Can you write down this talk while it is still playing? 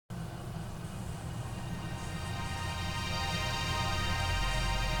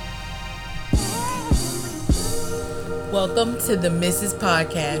Welcome to the Mrs.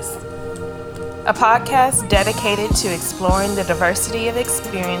 Podcast, a podcast dedicated to exploring the diversity of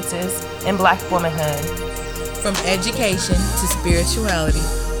experiences in Black womanhood. From education to spirituality,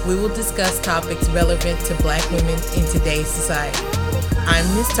 we will discuss topics relevant to Black women in today's society. I'm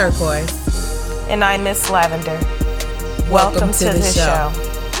Miss Turquoise. And I'm Miss Lavender. Welcome to the show.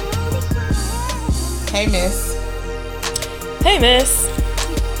 Hey, Miss. Hey, Miss.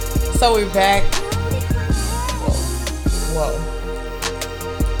 So we're back. Whoa.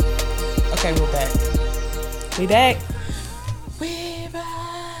 Okay, we're back. We back. We're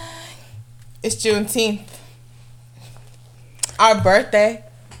back. It's Juneteenth. Our birthday.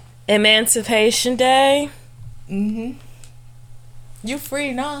 Emancipation Day. Mm-hmm. You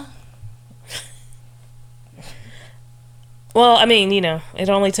free, nah? Well, I mean, it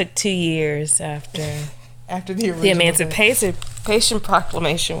only took 2 years after the original the Emancipation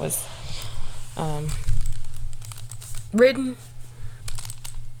Proclamation was written,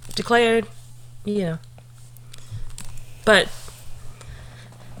 declared, But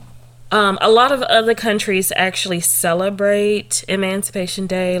a lot of other countries actually celebrate Emancipation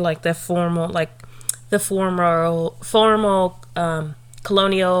Day, like the formal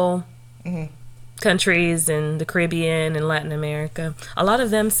colonial countries in the Caribbean and Latin America. A lot of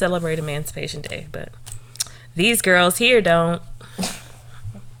them celebrate Emancipation Day, but these girls here don't.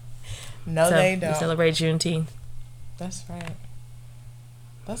 No, they don't. They celebrate Juneteenth. That's right.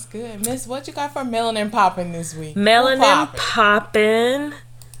 That's good. Miss, what you got for Melanin Poppin' this week? Melanin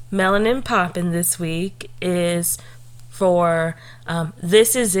Poppin' this week is for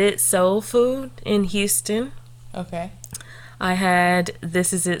This Is It Soul Food in Houston. Okay. I had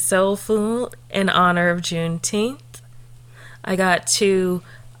This Is It Soul Food in honor of Juneteenth. I got 2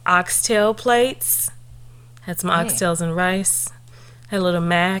 oxtail plates. Had some oxtails and rice. Had a little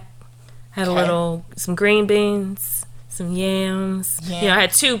mac. Had some green beans, some yams. I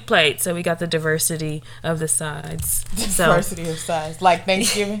had 2 plates, so we got the diversity of the sides. Diversity of sides. Like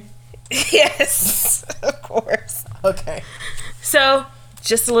Thanksgiving? Yes, of course. Okay. So,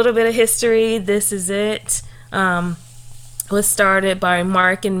 just a little bit of history. This is it. Was started by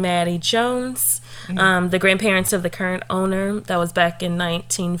Mark and Maddie Jones, the grandparents of the current owner. That was back in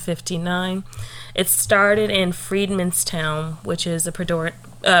 1959. It started in Freedmanstown, which is a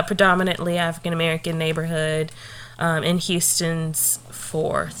predominantly African-American neighborhood in Houston's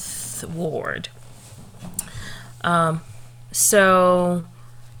 4th Ward. So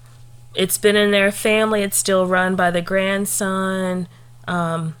it's been in their family. It's still run by the grandson.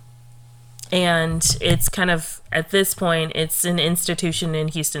 And it's kind of, at this point, it's an institution in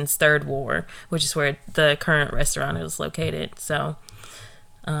Houston's 3rd Ward, which is where the current restaurant is located. So,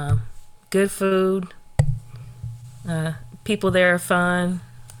 good food. People there are fun.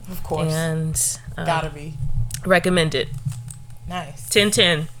 Of course. And gotta be. Recommend it. Nice.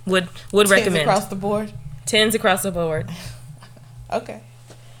 10/10. Would recommend. 10s across the board? 10s across the board. Okay.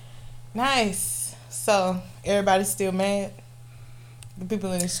 Nice. So, everybody's still mad? The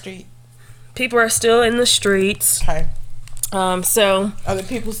people in the street? People are still in the streets. Okay. So are the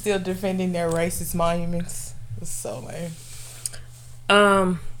people still defending their racist monuments? It's so lame.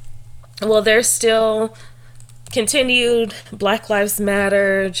 Well, there's still continued Black Lives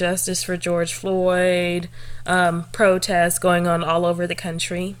Matter, Justice for George Floyd, protests going on all over the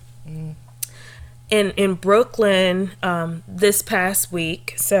country. In Brooklyn, this past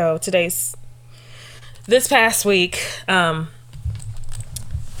week,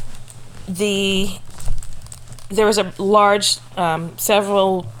 there was a large,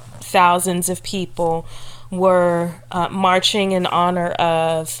 several thousands of people were marching in honor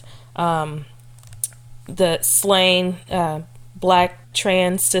of the slain Black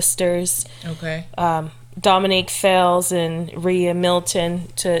trans sisters. Okay. Dominique Fells and Rhea Milton.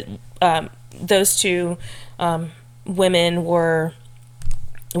 Those 2 women were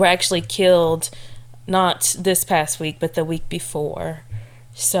actually killed not this past week, but the week before.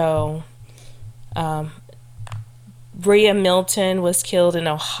 So, Rhea Milton was killed in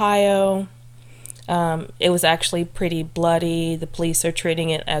Ohio. It was actually pretty bloody. The police are treating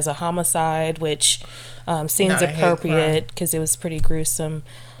it as a homicide, which seems appropriate because it was pretty gruesome.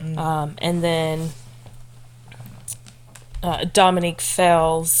 And then Dominique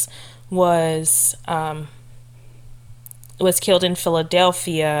Fells was killed in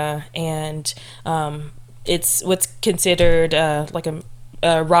Philadelphia, and it's what's considered like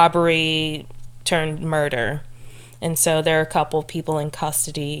a robbery turned murder. And so there are a couple of people in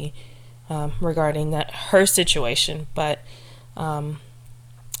custody regarding her situation. But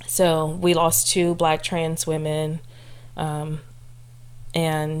so we lost 2 Black trans women,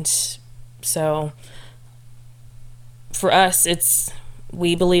 and so for us,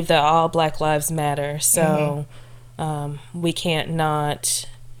 we believe that all Black lives matter. So we can't not,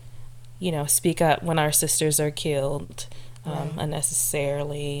 speak up when our sisters are killed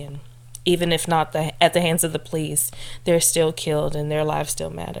unnecessarily. And even if not at the hands of the police, they're still killed and their lives still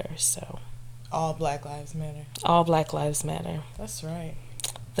matter. So all Black lives matter. All Black lives matter. That's right.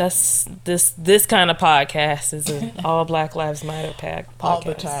 That's this kind of podcast is an all Black lives matter podcast. All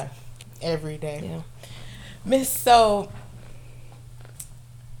the time. Every day. Yeah. Miss, so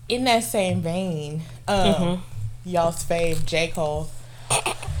in that same vein, y'all's fave, J. Cole.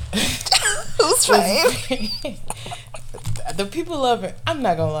 Who's fave? The people love it. I'm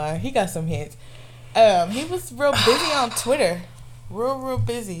not gonna lie. He got some hits. He was real busy on Twitter. Real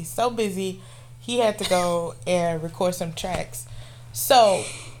busy. So busy, he had to go and record some tracks. So,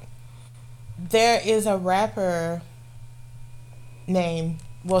 there is a rapper named,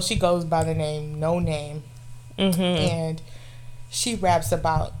 she goes by the name No Name. And she raps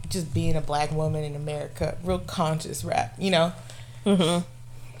about just being a Black woman in America. Real conscious rap,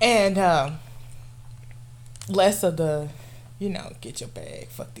 And less of the, get your bag,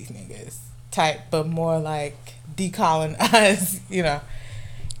 fuck these niggas type, but more like decolonize,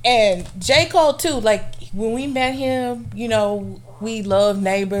 And J. Cole too, like when we met him, we love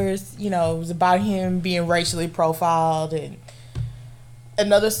Neighbors, it was about him being racially profiled. And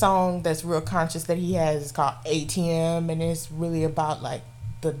another song that's real conscious that he has is called ATM, and it's really about like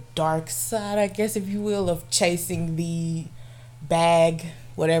the dark side, I guess, if you will, of chasing the bag,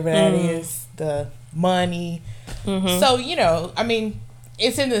 whatever that is, the money. So,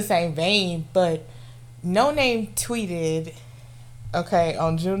 it's in the same vein, but No Name tweeted,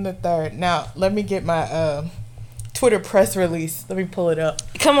 on June the 3rd. Now, let me get my Twitter press release. Let me pull it up.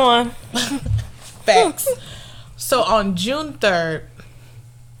 Come on. Facts. So, on June 3rd,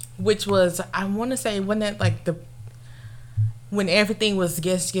 which was, I want to say, when everything was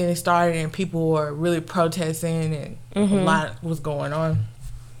just getting started and people were really protesting and a lot was going on.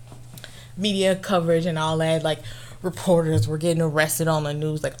 Media coverage and all that, like reporters were getting arrested on the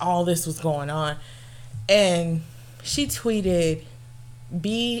news, like all this was going on. And she tweeted,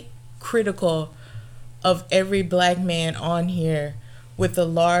 "Be critical of every Black man on here with a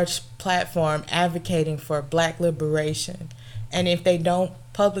large platform advocating for Black liberation. And if they don't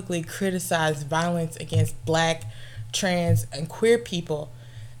publicly criticize violence against Black, trans, and queer people,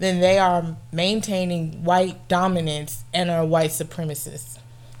 then they are maintaining white dominance and are white supremacists."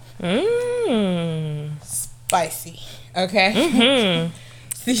 Spicy. Okay?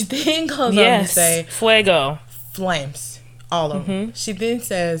 She then goes on to say, fuego. Flames. All of them. She then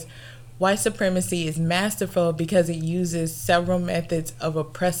says, "White supremacy is masterful because it uses several methods of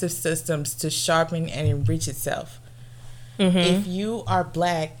oppressive systems to sharpen and enrich itself. If you are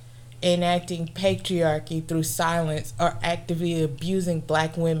Black, enacting patriarchy through silence or actively abusing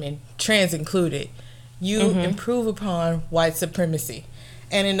Black women, trans included, you improve upon white supremacy.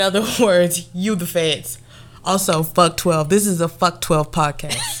 And in other words, you the feds. Also, fuck 12. This is a fuck 12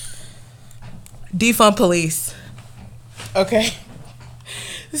 podcast. Defund police." Okay.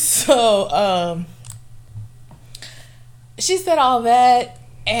 So, she said all that,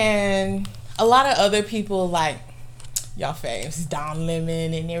 and a lot of other people, like, y'all faves, Don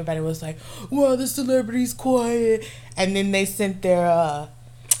Lemon, and everybody was like, "Well, the celebrity's quiet." And then they sent their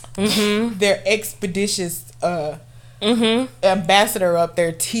expeditious ambassador up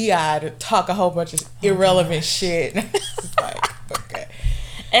there, T.I., to talk a whole bunch of irrelevant shit. It's like, okay.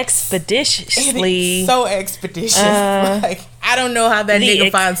 Expeditiously. So expeditious. Like, I don't know how that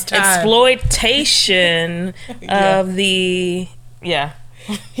nigga finds time. Exploitation of the... Yeah.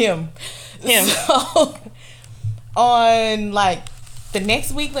 Him. So, on, like, the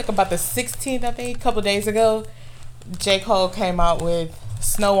next week, like, about the 16th, I think, a couple days ago, J. Cole came out with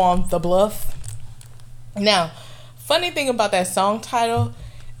Snow on the Bluff. Now, funny thing about that song title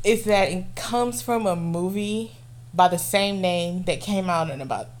is that it comes from a movie by the same name that came out in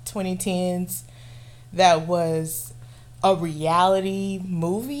about 2010s that was a reality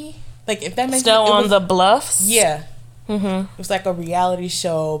movie. Like, if that makes sense. Still on the Bluffs? Yeah. It was like a reality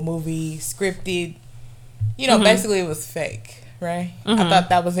show movie, scripted. Basically it was fake, right? I thought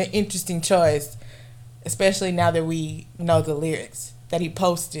that was an interesting choice, especially now that we know the lyrics that he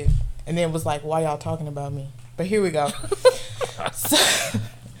posted and then was like, "Why y'all talking about me?" But here we go. So,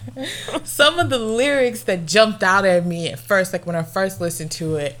 some of the lyrics that jumped out at me at first, like when I first listened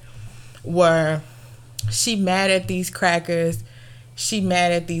to it, were, "She mad at these crackers. She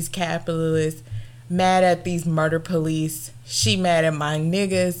mad at these capitalists. Mad at these murder police. She mad at my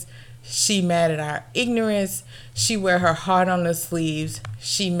niggas. She mad at our ignorance. She wear her heart on her sleeves.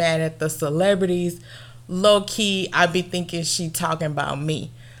 She mad at the celebrities. low key, I be thinking she talking about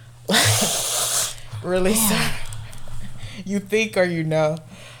me. Really, sir? You think or you know?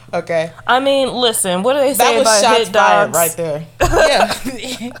 Okay. I mean, listen, what do they say that was about shots hit dogs? fired right there. Yeah,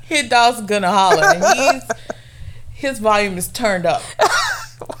 hit dogs gonna holler, and his volume is turned up.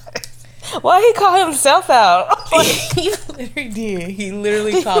 Why he call himself out? He literally did. He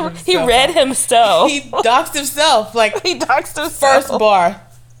literally called himself. He read out. himself. He doxed himself. Like he doxed himself. First bar.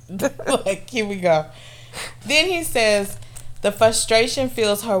 Like, here we go. Then he says, the frustration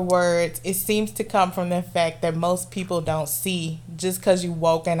fills her words. It seems to come from the fact that most people don't see. Just because you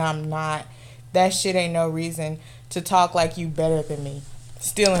woke and I'm not, that shit ain't no reason to talk like you better than me.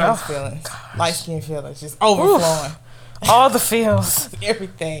 Stealing his feelings. Light skin feelings. Just overflowing. Oof. All the feels.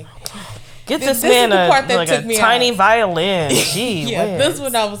 Everything. Get this man a tiny violin. Gee, yeah, this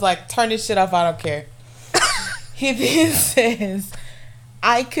one I was like, turn this shit off. I don't care. He then says,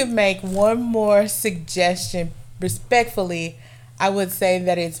 I could make one more suggestion. Respectfully, I would say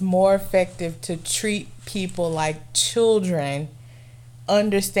that it's more effective to treat people like children,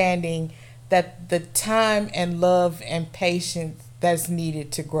 understanding that the time and love and patience that's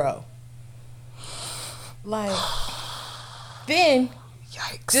needed to grow. Like, then,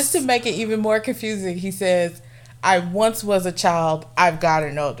 yikes. Just to make it even more confusing, he says, I once was a child, I've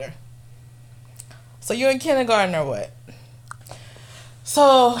gotten older. So you in kindergarten or what?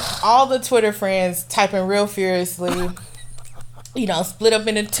 So all the Twitter friends typing real furiously, split up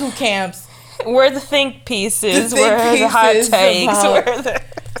into two camps. Where the think pieces, where the hot takes, where the...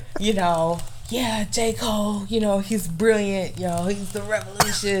 yeah, J. Cole, he's brilliant, he's the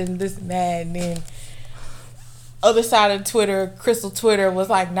revolution, this and that. And then other side of Twitter, Crystal Twitter was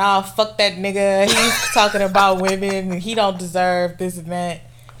like, nah, fuck that nigga. He's talking about women and he don't deserve this and that.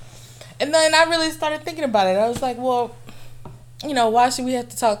 And then I really started thinking about it. I was like, well, why should we have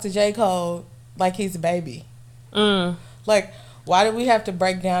to talk to J. Cole like he's a baby? Like, why do we have to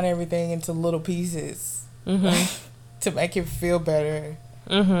break down everything into little pieces to make him feel better?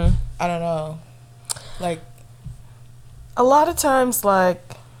 I don't know. Like, a lot of times, like,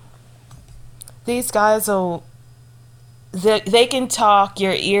 these guys will... They can talk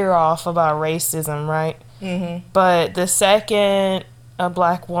your ear off about racism, right? But the second a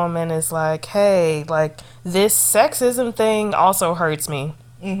black woman is like, hey, like, this sexism thing also hurts me.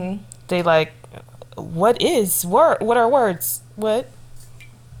 They like, what are words? What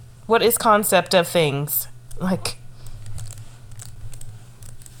is concept of things? Like,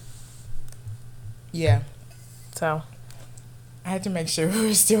 yeah. So I had to make sure we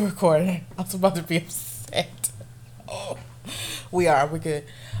were still recording. I was about to be upset. Oh, we're good.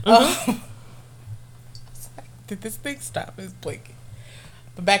 Did this thing stop? It's blinking.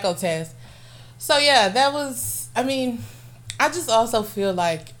 But back on task. So yeah, that was, I just also feel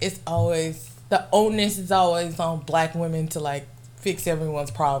like it's always, the onus is always on black women to like fix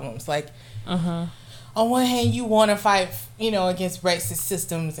everyone's problems. Like, on one hand, you want to fight, against racist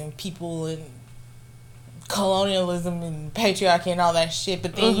systems and people and colonialism and patriarchy and all that shit,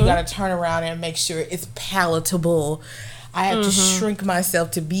 but then you got to turn around and make sure it's palatable. I have to shrink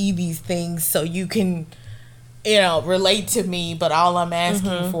myself to be these things so you can, relate to me, but all I'm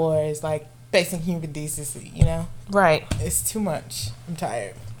asking for is like basic human decency, Right. It's too much. I'm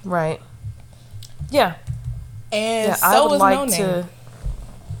tired. Right. Yeah. And yeah, so I would was like No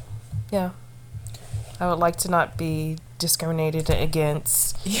Name. I would like to not be discriminated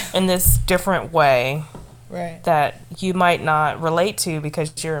against in this different way. Right. That you might not relate to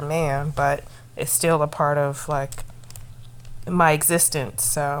because you're a man, but it's still a part of like my existence.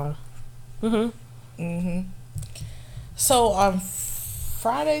 So, So on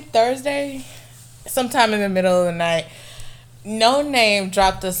Friday, Thursday, sometime in the middle of the night, No Name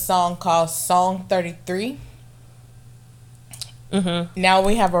dropped a song called Song 33. Now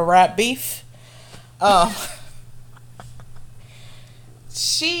we have a rap beef.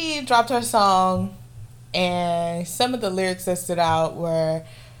 She dropped her song, and some of the lyrics that stood out were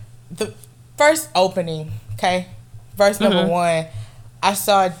the first opening, okay? Verse number 1, I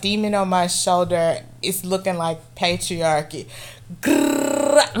saw a demon on my shoulder. It's looking like patriarchy.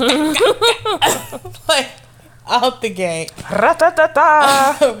 Like, out the gate.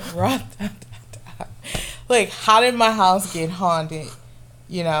 Like, how did my house get haunted?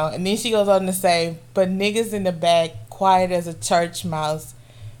 And then she goes on to say, but niggas in the back, quiet as a church mouse,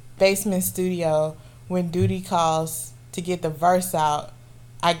 basement studio, when duty calls to get the verse out,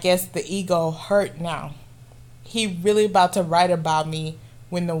 I guess the ego hurt now. He really about to write about me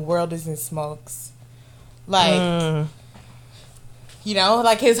when the world is in smokes. Like,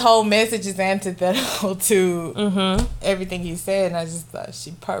 like his whole message is antithetical to everything he said, and I just thought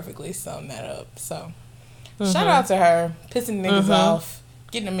she perfectly summed that up. So, Shout out to her. Pissing niggas off.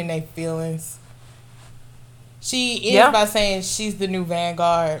 Getting them in their feelings. She ends by saying she's the new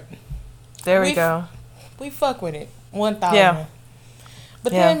Vanguard. There we go. We fuck with it. 1,000. Yeah.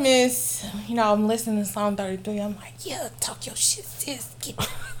 But then, Miss, I'm listening to Song 33. I'm like, yeah, talk your shit, sis.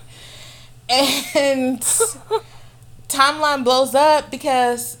 And timeline blows up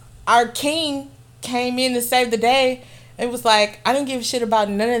because our king came in to save the day. It was like, I didn't give a shit about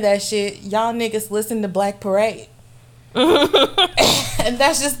none of that shit. Y'all niggas listen to Black Parade. And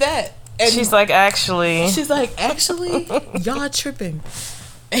that's just that. And she's like, actually, y'all tripping.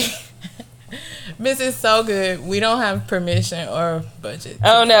 Miss is so good. We don't have permission or budget.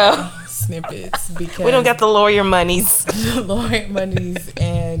 Oh no. Snippets because we don't got the lawyer monies.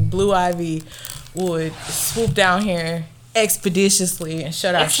 And Blue Ivy would swoop down here expeditiously and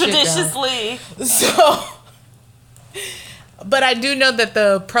shut our shit down. So, but I do know that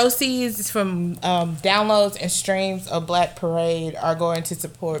the proceeds from downloads and streams of Black Parade are going to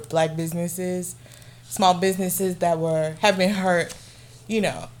support Black businesses, small businesses that have been hurt,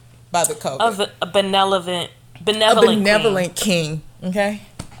 by the COVID. Of a benevolent king. Okay.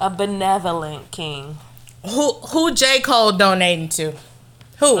 A benevolent king. Who J. Cole donating to?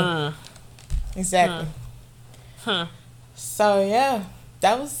 Who? Exactly. So yeah,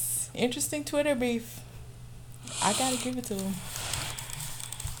 that was interesting Twitter beef. I gotta give it to him.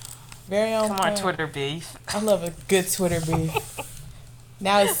 Very on point. Come on, Twitter beef. I love a good Twitter beef.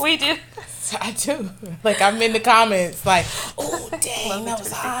 Now we do. I do. Like, I'm in the comments like, oh dang, that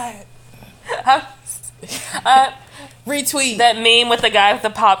was hot. Retweet that meme with the guy with the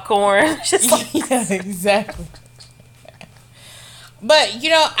popcorn. Just like yeah, exactly. But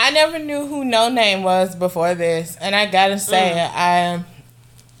I never knew who No Name was before this, and I gotta say, I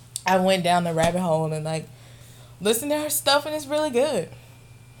went down the rabbit hole and listened to her stuff, and it's really good.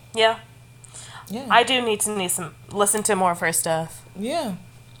 Yeah. I do need to listen to more of her stuff. Yeah.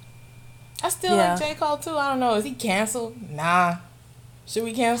 I still like J. Cole too. I don't know. Is he canceled? Nah. Should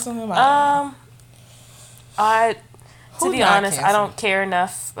we cancel him? To be honest, I don't care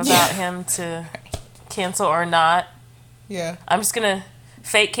enough about him to cancel or not. Yeah. I'm just gonna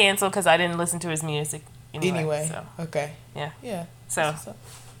fake cancel because I didn't listen to his music anyway. So. Okay. Yeah. Yeah. So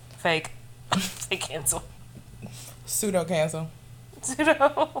fake cancel. Pseudo cancel.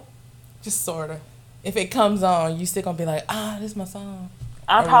 Pseudo. Just sorta. If it comes on, you still gonna be like, this is my song.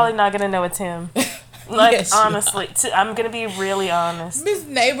 I'm probably not gonna know it's him. Yes, honestly, I'm gonna be really honest. Miss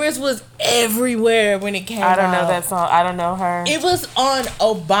Neighbors was everywhere when it came out. I don't know that song. I don't know her. It was on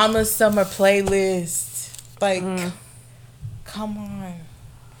Obama's summer playlist. Come on.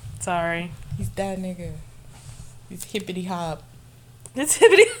 Sorry. He's that nigga. He's hippity hop. It's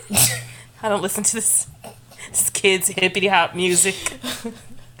hippity. I don't listen to this kids hippity hop music.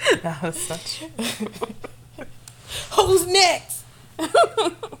 No, that's not true. Who's next?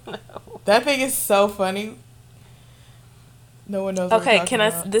 No. That thing is so funny. No one knows. Okay,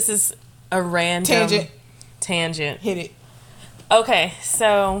 this is a random tangent. Hit it. Okay,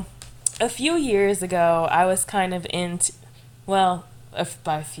 so a few years ago, I was kind of into, by a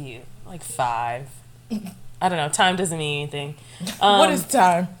few, 5. I don't know. Time doesn't mean anything. What is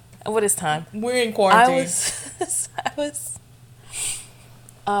time? What is time? We're in quarantine.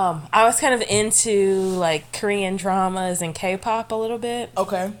 I was kind of into Korean dramas and K-pop a little bit.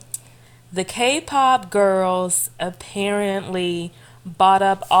 Okay. The K-pop girls apparently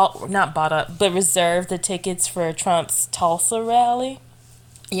reserved the tickets for Trump's Tulsa rally.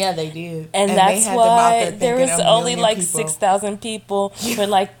 Yeah, they did. And that's why there was only 6,000 people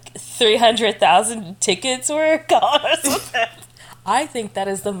when 300,000 tickets were gone or something. I think that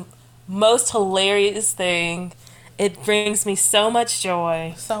is the most hilarious thing. It brings me so much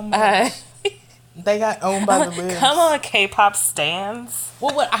joy. So much. They got owned by the libs. Come on, K-pop stans.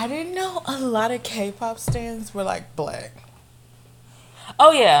 Well, what I didn't know, a lot of K-pop stans were black.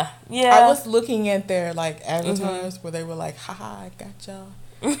 Oh yeah, yeah. I was looking at their avatars where they were haha, I got y'all.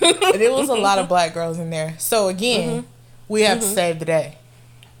 And it was a lot of black girls in there. So again, we have to save the day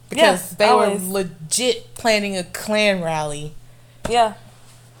because they were legit planning a Klan rally. Yeah,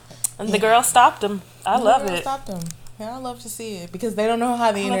 and the girl stopped them. I love it. Stopped them. And I love to see it because they don't know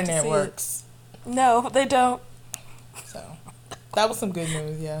how the internet works. No, they don't. So that was some good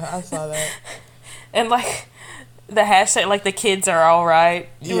news. Yeah, I saw that. And the hashtag, the kids are all right.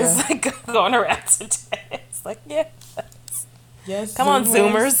 It was going around today. It's yes. Come on,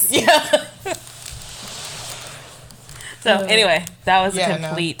 Zoomers. Yeah. So anyway, that was a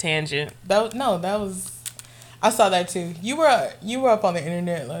complete tangent. That was. I saw that too. You were up on the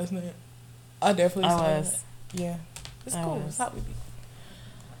internet last night. I definitely saw that. Yeah, it's cool. It's hot with you.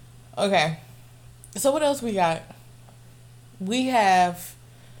 Okay. So what else we got? We have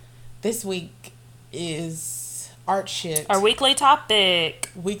this week is art shit. Our weekly topic.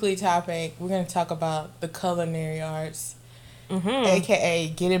 Weekly topic. We're gonna talk about the culinary arts, aka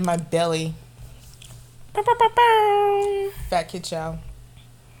get in my belly. Fat kid chow.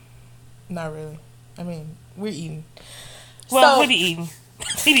 Not really. I mean, we're eating. Well, we be eating.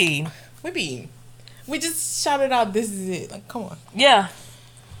 We be eating. We be eating. We just shouted out, this is it. Like, come on. Yeah.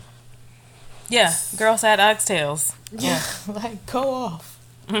 Yeah. Girls had oxtails. Yeah. Like, go off.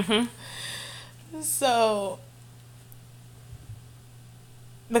 So,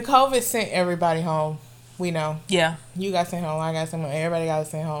 the COVID sent everybody home. We know. Yeah. You got sent home. I got sent home. Everybody got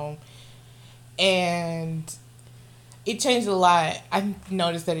sent home. And it changed a lot. I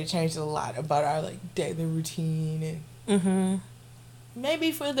noticed that it changed a lot about our, like, daily routine. And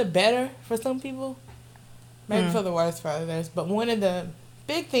maybe for the better for some people. Maybe for the worse for others. But one of the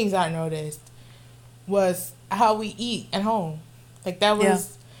big things I noticed was how we eat at home. Like, that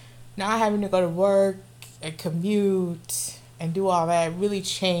was not having to go to work and commute and do all that really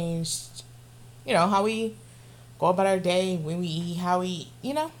changed, you know, how we go about our day, when we eat, how we eat,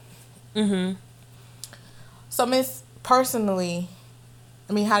 you know? So, Miss, personally,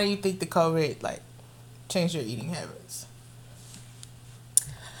 I mean, how do you think the COVID, like, changed your eating habits?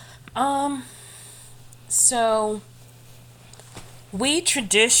 So we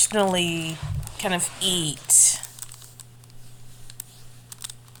traditionally kind of eat.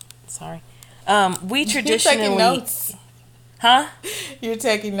 Sorry. We traditionally. You're taking notes. Huh? You're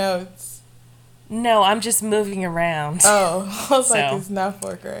taking notes. No, I'm just moving around. Oh, I was like, it's not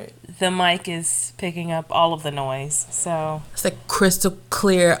for great. The mic is picking up all of the noise, so. It's like crystal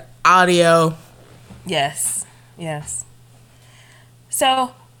clear audio. Yes.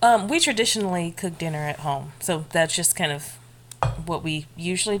 So, we traditionally cook dinner at home. So that's just kind of what we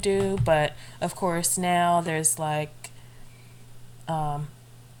usually do. But, of course, now there's like,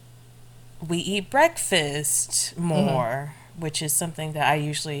 we eat breakfast more, which is something that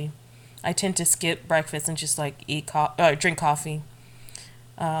I tend to skip breakfast and just like drink coffee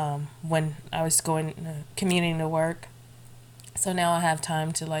when I was commuting to work. So now I have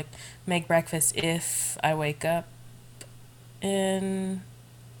time to like make breakfast if I wake up in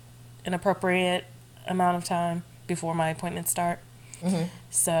an appropriate amount of time before my appointments start.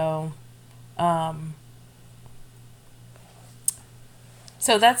 So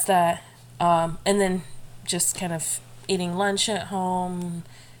that's that. And then just kind of eating lunch at home,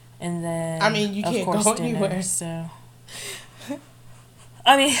 and then I mean, you can't go anywhere. So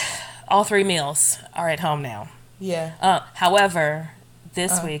I mean, all 3 meals are at home now. Yeah. However,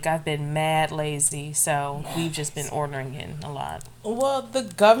 this week I've been mad lazy, so we've just been ordering in a lot. Well, the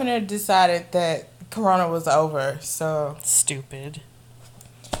governor decided that Corona was over, so stupid.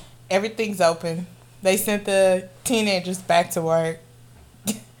 Everything's open. They sent the teenagers back to work.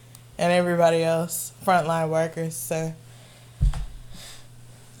 And everybody else, frontline workers. So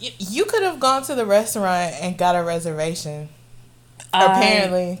you could have gone to the restaurant and got a reservation.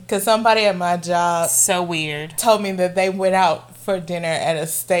 Apparently, because somebody at my job so weird told me that they went out for dinner at a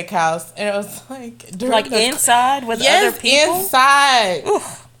steakhouse, and it was like inside with other people. Inside.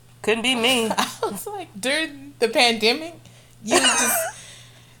 Oof, couldn't be me. I was like, during the pandemic,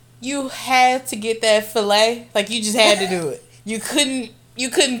 you had to get that filet. Like, you just had to do it. You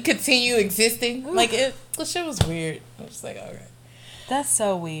couldn't continue existing. Like, the shit was weird. I was like, okay. That's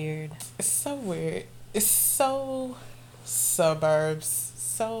so weird. It's so weird. It's so suburbs.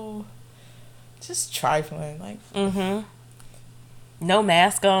 So just trifling. Like, no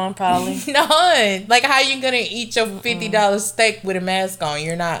mask on, probably. None. Like, how you gonna eat your $50 steak with a mask on?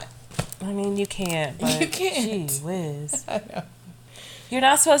 You're not. I mean, you can't. But you can't. Gee whiz. I know. You're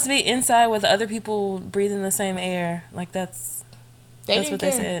not supposed to be inside with other people breathing the same air. Like, that's what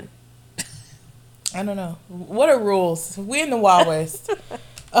they said. I don't know. What are rules? We're in the Wild West.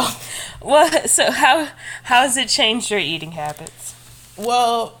 Oh. Well, so how has it changed your eating habits?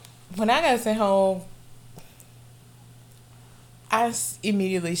 Well, when I got sent home, I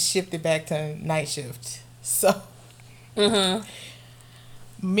immediately shifted back to night shift. So,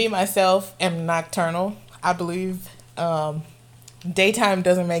 me, myself, am nocturnal. I believe daytime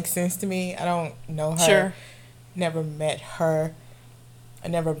doesn't make sense to me. I don't know her. Sure. Never met her. I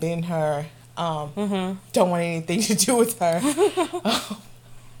never been her. Don't want anything to do with her.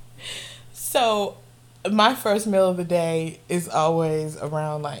 So, my first meal of the day is always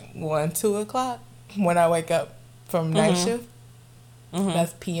around like 1, 2 o'clock when I wake up from night shift.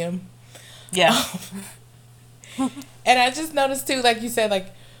 That's PM. Yeah. And I just noticed too, like you said, like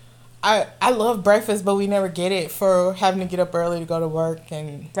I love breakfast, but we never get it for having to get up early to go to work,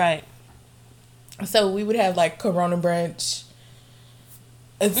 and right. So we would have like Corona brunch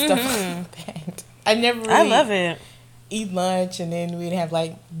and stuff like that. I never really I love it. eat lunch, and then we'd have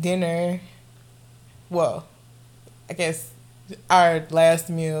like dinner. Well, I guess our last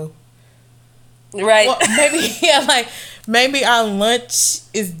meal. Right. Well, maybe like maybe our lunch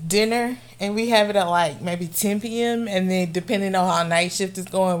is dinner, and we have it at like maybe 10 p.m. And then depending on how night shift is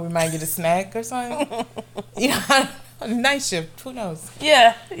going, we might get a snack or something. You know, night shift. Who knows?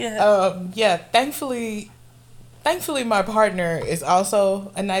 Yeah. Yeah. Thankfully, my partner is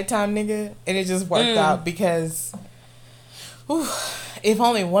also a nighttime nigga, and it just worked out because, whew, if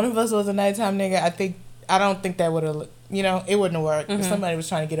only one of us was a nighttime nigga, I don't think that would have, it wouldn't have worked. If somebody was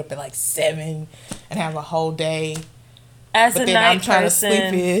trying to get up at like 7 and have a whole day, As but a then night I'm trying person to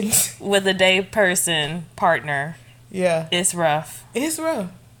sleep in. with a day person partner, Yeah, it's rough. it's rough.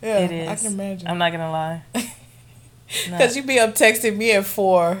 Yeah, It is. I can imagine. I'm not gonna lie. Because you be up texting me at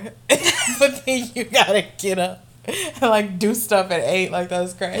 4, but then you gotta get up and like do stuff at 8. Like,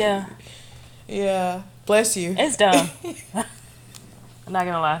 that's crazy. Yeah. Yeah. Bless you. It's dumb. I'm not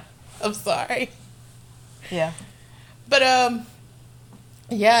gonna lie. I'm sorry. Yeah. But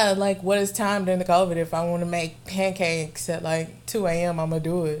yeah, like, what is time during the COVID? If I want to make pancakes at like 2 a.m., I'm gonna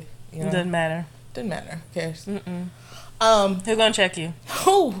do it. It doesn't matter. Doesn't matter. Who cares? Who gonna check you?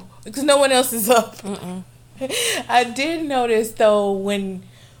 Who? Because no one else is up. I did notice though when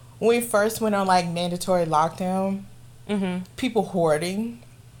we first went on like mandatory lockdown, people hoarding.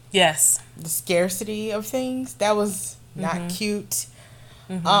 Yes. The scarcity of things, that was not cute.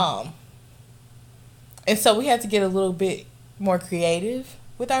 And so we had to get a little bit more creative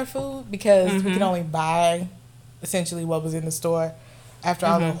with our food because we could only buy essentially what was in the store after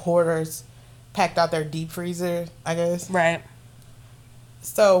all the hoarders packed out their deep freezer, I guess. Right.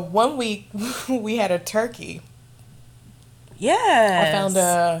 So 1 week we had a turkey. Yes. I found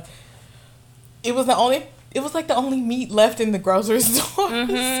it was like the only meat left in the grocery store. So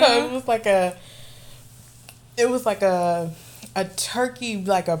it was like a turkey,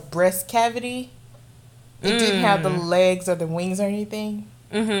 like a breast cavity. It didn't have the legs or the wings or anything.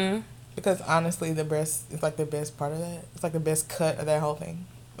 Because honestly, the breast is like the best part of that. It's like the best cut of that whole thing.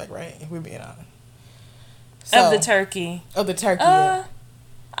 Like, right? If we're being honest. So, of the turkey. Yeah.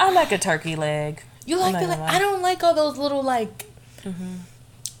 I like a turkey leg. You like the leg? I don't like all those little like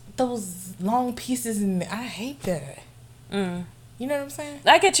those long pieces, and I hate that. You know what I'm saying?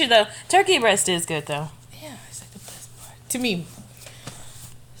 I get you though. Turkey breast is good though. Yeah, it's like the best part to me.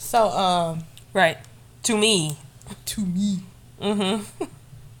 So right. To me.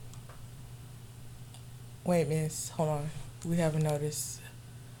 Wait, miss, hold on. We have a notice.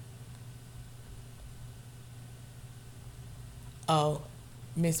 Oh,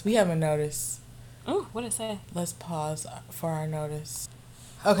 miss, we have a notice. Oh, what did it say? Let's pause for our notice.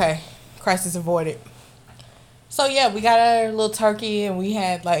 Okay, crisis avoided. So yeah, we got our little turkey, and we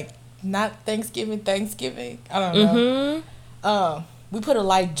had like not Thanksgiving. I don't know. We put a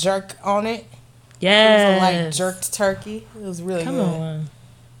light jerk on it. Yes. It was a light jerked turkey. It was really Come good.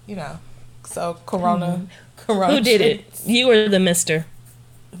 on. So Corona. Who did it? You or the mister?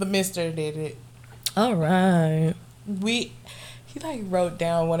 The mister did it. All right. He like wrote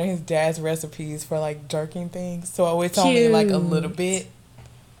down one of his dad's recipes for like jerking things. So it's only like a little bit.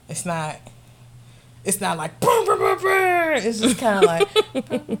 It's not like brr, brr, brr, brr. It's just kind of like brr,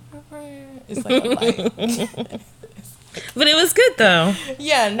 brr, brr. It's like a light. But it was good though.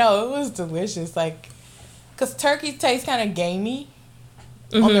 Yeah, no, it was delicious. Like, cause turkey tastes kind of gamey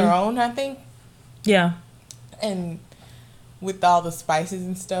on their own, I think. Yeah. And with all the spices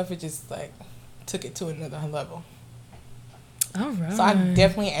and stuff, it just like took it to another level. All right. So I'm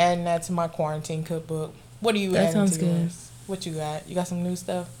definitely adding that to my quarantine cookbook. What are you adding sounds to good. yours? What you got? You got some new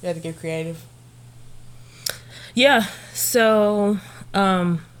stuff? You had to get creative. Yeah. So,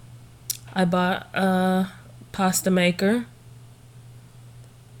 I bought a pasta maker.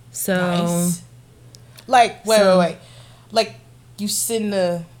 So, Nice. Like, wait. Like, you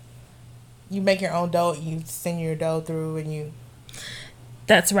make your own dough, you send your dough through, and you...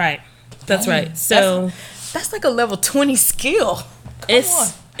 That's right. That's Dang, right. So, that's like a level 20 skill.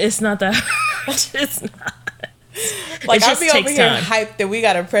 It's not that hard. It's not. Like, It I'll just be over takes here time. hyped that we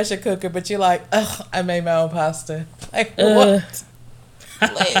got a pressure cooker, but you're like, ugh, I made my own pasta. Like, what?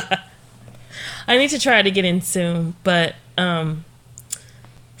 Lit. I need to try to get in soon, but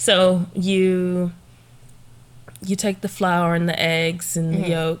so you take the flour and the eggs and the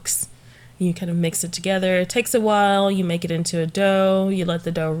yolks, you kind of mix it together. It takes a while. You make it into a dough. You let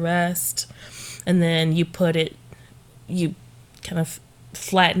the dough rest, and then you kind of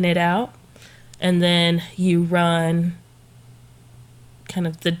flatten it out, and then you run kind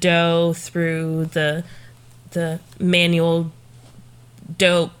of the dough through the manual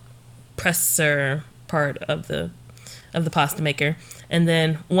dough presser part of the pasta maker. And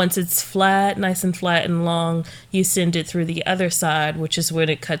then once it's flat, nice and flat and long, you send it through the other side, which is when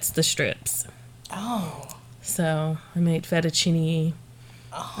it cuts the strips. Oh. So I made fettuccine.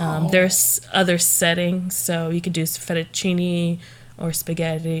 There's other settings, so you could do fettuccine or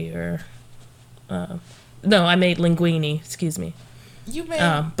spaghetti or... no, I made linguine, excuse me. You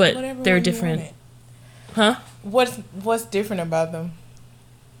made but they're different. Huh? What's different about them?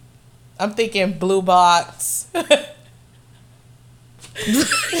 I'm thinking blue box.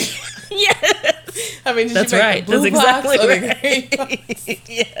 Yes. I mean, did that's you make right. the blue That's exactly box or the right. green box?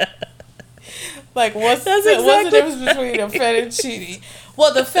 Yeah. Like, what's the difference between a fettuccine?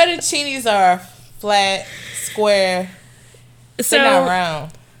 Well, the fettuccines are flat, square. So they're not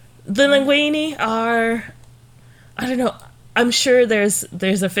round. The linguine are, I don't know. I'm sure there's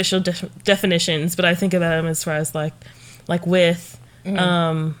official definitions, but I think about them as far as like width.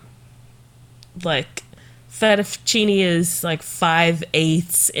 Like fettuccine is like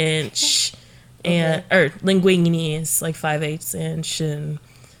 5/8 inch, and or linguine is like 5/8 inch, and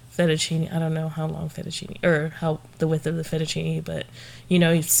fettuccine, I don't know how long fettuccine or how the width of the fettuccine, but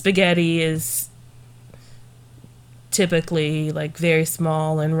spaghetti is typically like very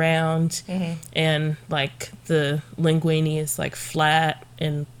small and round, and like the linguine is like flat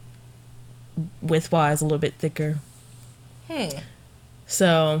and width-wise a little bit thicker.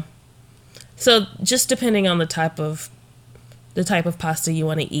 So just depending on the type of pasta you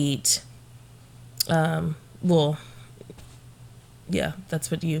want to eat, that's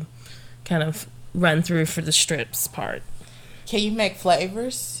what you kind of run through for the strips part. Can you make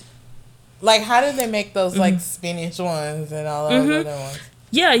flavors? Like, how do they make those like spinach ones and all those other ones?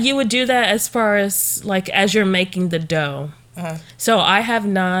 Yeah, you would do that as far as like as you're making the dough. So I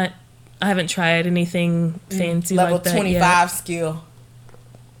haven't tried anything fancy level like that 25 yet. skill.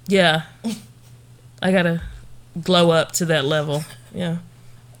 Yeah, I gotta glow up to that level. Yeah.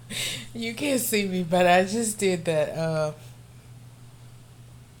 You can't see me, but I just did that.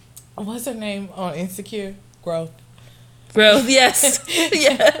 What's her name on Insecure? Growth, yes.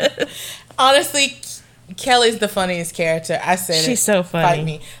 Yeah. Honestly, Kelly's the funniest character. I said she's so funny. Fight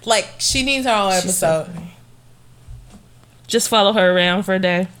me. Like, she needs her own episode. So just follow her around for a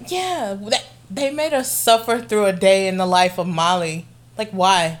day. Yeah. They made us suffer through a day in the life of Molly. Like,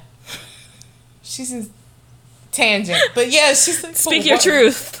 why? She's in tangent. But yeah, she's like... Speak your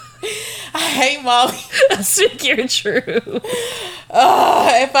truth. I hate Molly. Speak your truth.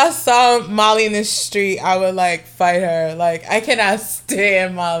 If I saw Molly in the street, I would, like, fight her. Like, I cannot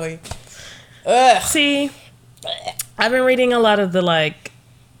stand Molly. Ugh. See, I've been reading a lot of the, like...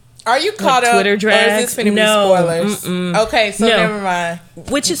 Are you caught up? Twitter drags? Or is this going to be spoilers? Okay, so never mind.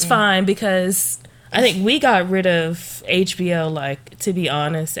 Which is fine, because I think we got rid of HBO, like, to be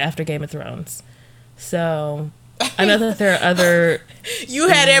honest, after Game of Thrones. So... I know that there are other... You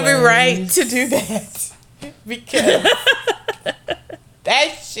had every right to do that. Because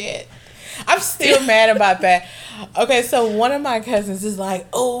that shit... I'm still mad about that. Okay, so one of my cousins is like,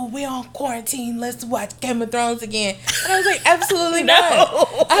 oh, we're on quarantine. Let's watch Game of Thrones again. And I was like, absolutely not.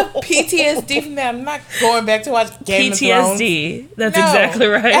 I have PTSD from that. I'm not going back to watch Game of Thrones. PTSD. That's exactly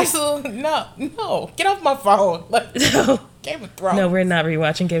right. Absolutely. No. Get off my phone. Like, no. Game of Thrones. No, we're not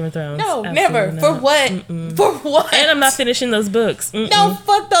rewatching Game of Thrones. No, Absolutely never. Not. For what? For what? And I'm not finishing those books. No,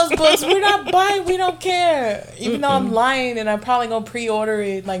 fuck those books. We're not buying. We don't care. Even though I'm lying and I'm probably going to pre-order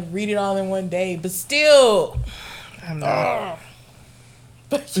it, like read it all in one day. But still. I'm not.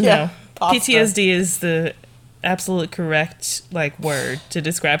 But yeah. No. PTSD is the absolute correct like word to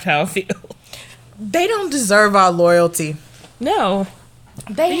describe how I feel. They don't deserve our loyalty. No.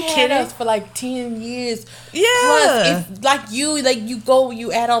 They had us for like 10 years. Yeah. Plus, it's like you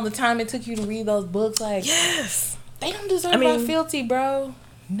add all the time it took you to read those books. Like, yes. They don't deserve our fealty, bro.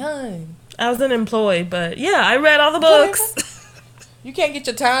 None. I was unemployed, but yeah, I read all the books. You can't get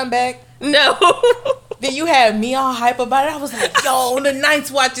your time back. No. Then you had me all hype about it. I was like, yo, the Night's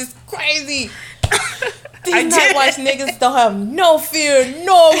Watch is crazy. These Night Watch niggas don't have no fear,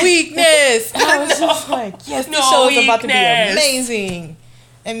 no weakness. And I was just like, yes, this show is about to be amazing.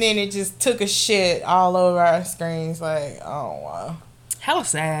 And then it just took a shit all over our screens. Like, oh, wow. How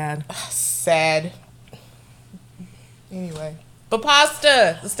sad. Sad. Anyway. But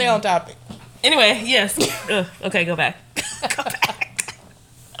pasta. Let's stay on topic. Anyway, yes. Okay, go back. Go back.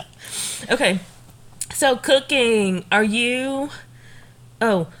 Okay. So, cooking. Are you...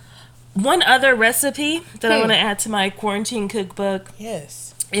 Oh, one other recipe that I want to add to my quarantine cookbook.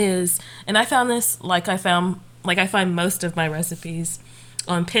 Yes. Is... And I found this, like I find most of my recipes,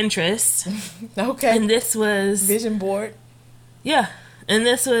 on Pinterest. Okay. And this was vision board. Yeah. And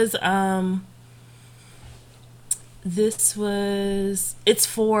this was it's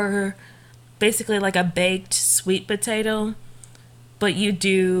for basically like a baked sweet potato, but you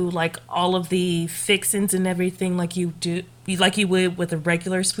do like all of the fixings and everything like you would with a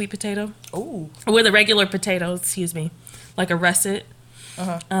regular sweet potato. Ooh. With a regular potato, excuse me. Like a russet.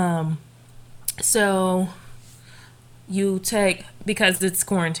 So you take, because it's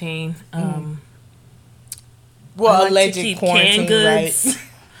quarantine, well, like alleged quarantine, right?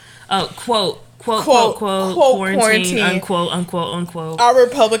 quote, quarantine, unquote. Our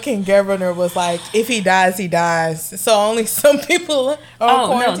Republican governor was like, if he dies, he dies. So only some people are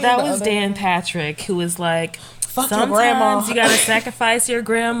quarantined. No, that was Dan Patrick, who was like, fuck your grandma. Sometimes you gotta sacrifice your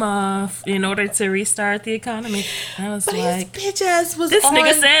grandma in order to restart the economy. I was but like, his bitch ass was this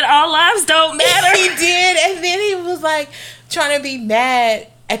nigga said all lives don't matter. He did, and then he was like trying to be mad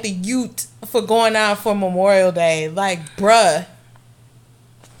at the youth for going out for Memorial Day. Like, bruh,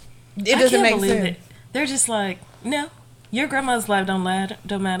 it doesn't make sense. It. They're just like, no, your grandma's life don't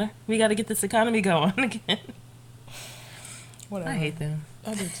matter. We got to get this economy going again. Whatever. I hate them.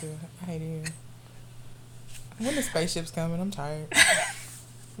 I do too. I hate you. When the spaceship's coming, I'm tired.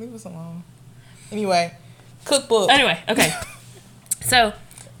 Leave us alone. Anyway, cookbook. Anyway, okay. So,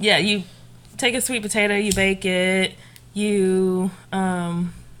 yeah, you take a sweet potato, you bake it, you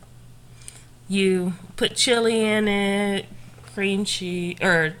put chili in it, cream cheese,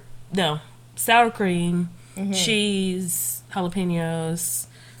 or no, sour cream, cheese, jalapenos,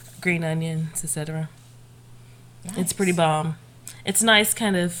 green onions, etc. Nice. It's pretty bomb. It's nice,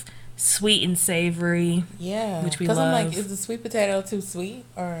 kind of sweet and savory. Yeah, which we love. Because I'm like, is the sweet potato too sweet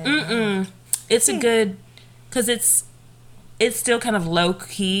or? It's a good, because it's still kind of low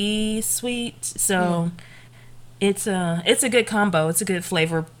key sweet, so it's a good combo. It's a good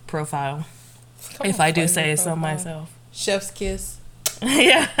flavor profile, if I do say so myself. Chef's kiss.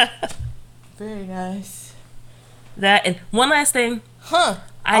 Yeah. Very nice. That, and one last thing.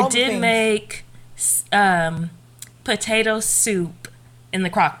 I did make potato soup in the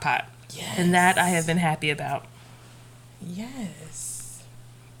crock pot. Yes. And that I have been happy about. Yes.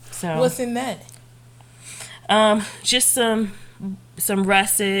 So what's in that? Just some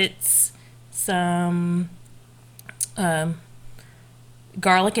russets, some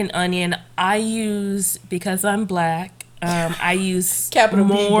garlic and onion. I use, because I'm black, I use Capital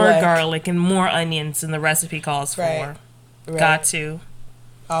more garlic and more onions than the recipe calls for. Right. Got to.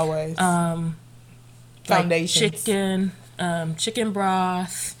 Always. Foundations. Like chicken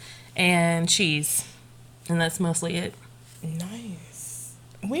broth, and cheese. And that's mostly it. Nice.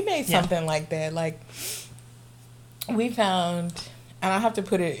 We made something like that. Like, we found, and I'll have to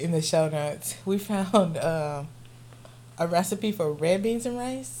put it in the show notes, we found a recipe for red beans and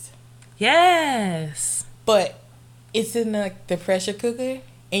rice. Yes. But it's in like the pressure cooker,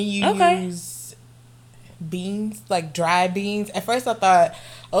 and you use beans, like dry beans. At first I thought,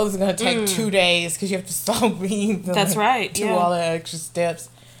 oh, this is going to take 2 days because you have to soak beans. And that's right. Do all the extra steps.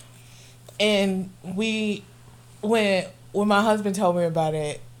 And when my husband told me about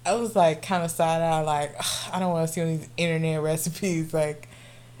it, I was like kind of side-eyed, like, I don't want to see all these internet recipes. Like,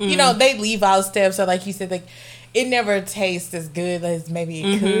 you know, they leave out steps. So like you said, like, it never tastes as good as maybe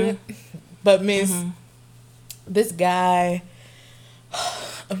it could. But this guy,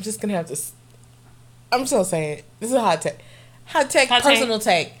 I'm just going to have to, I'm just going to say it. This is a hot take. Personal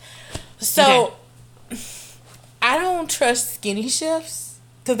take. So, I don't trust skinny chefs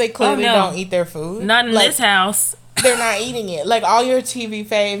because they clearly don't eat their food. Not in this house. They're not eating it. Like, all your TV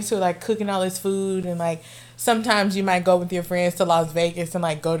faves who are, like, cooking all this food, and, like, sometimes you might go with your friends to Las Vegas and,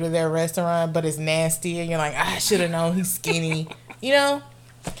 like, go to their restaurant, but it's nasty, and you're like, I should have known he's skinny. You know?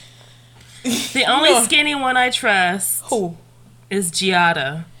 The only skinny one I trust is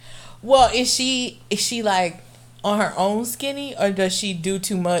Giada. Well, is she, like, on her own skinny, or does she do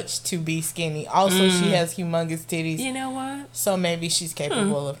too much to be skinny? Also, she has humongous titties. You know what? So maybe she's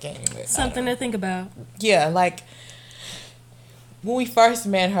capable of gaining weight. Something to think about. Yeah, like, when we first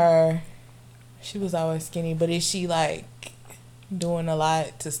met her, she was always skinny, but is she, like, doing a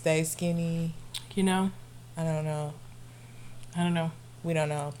lot to stay skinny? You know? I don't know. We don't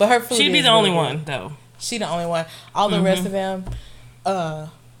know. But her food she'd be the only one, though. She the only one. All the rest of them,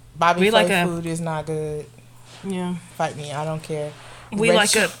 Bobby Flay food is not good. Yeah. Fight me. I don't care. We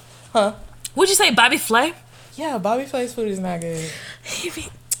like a... Huh? What'd you say, Bobby Flay? Yeah, Bobby Flay's food is not good.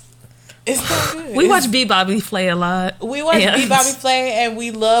 It's not good. We watch B. Bobby Flay a lot. We watch B. Bobby Flay, and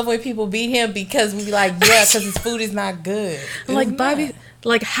we love when people beat him because we like, because his food is not good. Like, Bobby...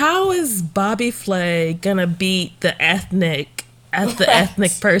 Like, how is Bobby Flay gonna beat the ethnic at the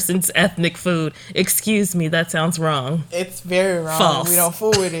ethnic person's ethnic food. Excuse me, that sounds wrong. It's very wrong. False. We don't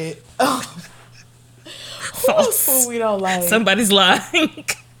fool with it. False. Food we don't like. Somebody's lying.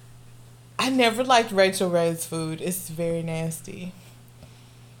 I never liked Rachel Ray's food. It's very nasty.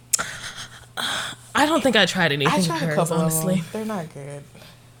 I don't think I tried anything I tried of a hers, couple honestly. of them. They're not good.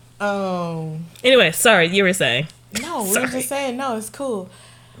 Anyway, sorry, you were saying. No, we were just saying, no, it's cool.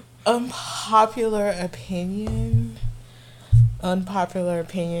 Unpopular opinion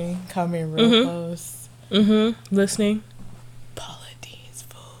coming real close. Listening. Paula Dean's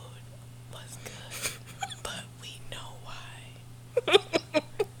food was good, but we know why.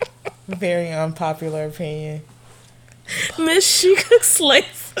 Very unpopular opinion. Miss, she cooks slave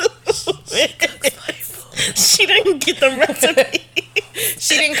food. She didn't get the recipe.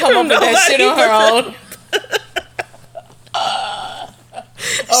 She didn't come up with that shit on her own.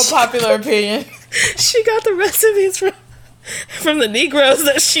 Unpopular opinion. She got the recipes from the Negroes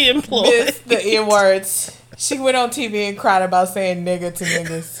that she employed. Miss the N words. She went on TV and cried about saying nigga to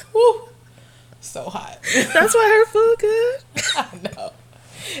niggas. Woo. So hot. That's why her food good. I know.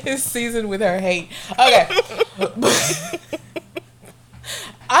 It's seasoned with her hate. Okay.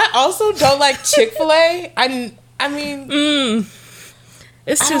 I also don't like Chick-fil-A. I mean...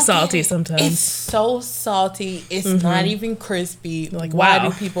 It's too salty sometimes. It's so salty. It's not even crispy. Like, why wow.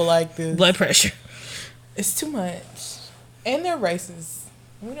 do people like this? Blood pressure. It's too much. And they're racist.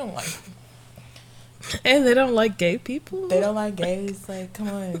 We don't like them. And they don't like gay people? They don't like gays. Like, come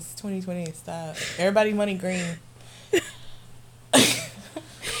on, it's 2020. Stop. Everybody money green.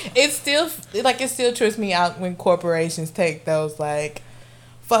 it still trips me out when corporations take those, like,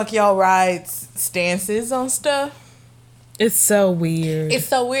 fuck y'all rights stances on stuff. It's so weird. It's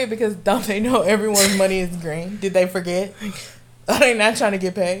so weird because don't they know everyone's money is green? Did they forget? Are they not trying to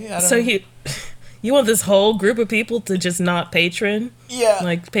get paid? So you want this whole group of people to just not patronize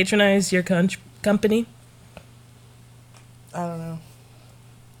your company? I don't know.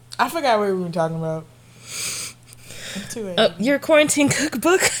 I forgot what we were talking about. Your quarantine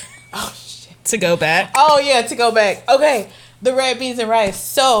cookbook? Oh, shit. To go back. Oh, yeah, to go back. Okay, the red beans and rice.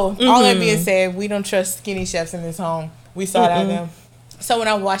 So, all that being said, we don't trust skinny chefs in this home. We saw that them. So, when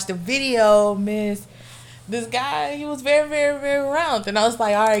I watched the video, this guy, he was very, very, very round. And I was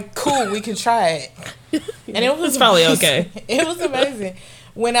like, all right, cool, we can try it. And it was probably okay. It was amazing.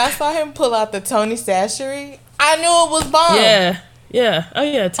 When I saw him pull out the Tony Sashery, I knew it was bomb. Yeah. Oh,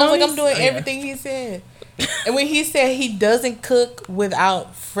 yeah. I was like, I'm doing everything he said. And when he said he doesn't cook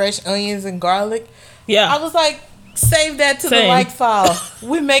without fresh onions and garlic, I was like, save that to the like file.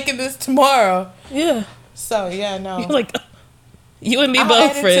 We're making this tomorrow. Yeah. So, yeah, no. You're like, you and me I'll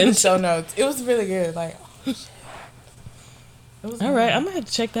both, add it friends. to the show notes. It was really good. Like, oh, shit. All right, I'm going to have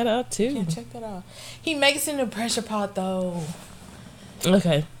to check that out, too. Yeah, check that out. He makes it in a pressure pot, though.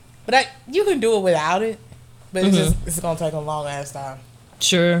 Okay. But you can do it without it. But it's going to take a long ass time.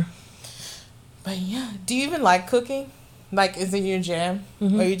 Sure. But yeah, do you even like cooking? Like, is it your jam?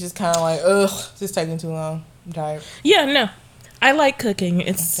 Or you just kind of like, ugh, it's taking too long. I'm tired. Yeah, no. I like cooking.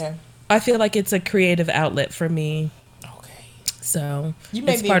 Okay. I feel like it's a creative outlet for me. Okay. So you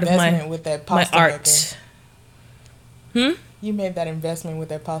made it's the part investment of with that pasta my art. Maker. You made that investment with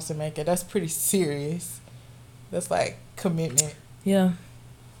that pasta maker. That's pretty serious. That's like commitment. Yeah.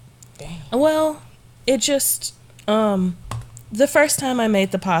 Dang. Well, it just the first time I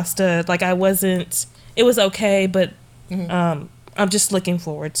made the pasta, like it was okay, but I'm just looking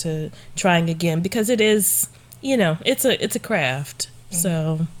forward to trying again because it is, it's a craft.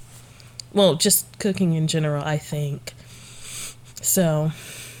 So, well, just cooking in general, I think. So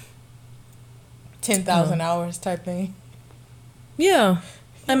 10,000 hours type thing. Yeah.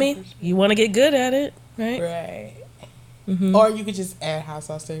 I mean, you want to get good at it, right? Right. Or you could just add hot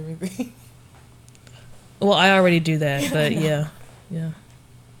sauce to everything. Well, I already do that, but yeah.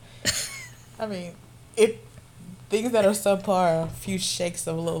 I mean, things that are subpar, a few shakes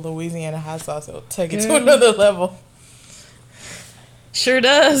of a little Louisiana hot sauce will take it to another level. Sure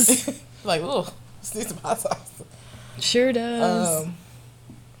does. Like, ooh, let's need some hot sauce. Sure does.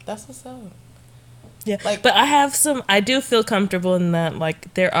 That's what's up. Yeah, but I do feel comfortable in that,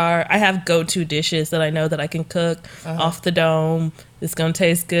 like, I have go-to dishes that I know that I can cook off the dome. It's going to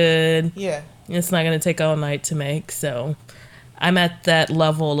taste good. Yeah. It's not going to take all night to make, so I'm at that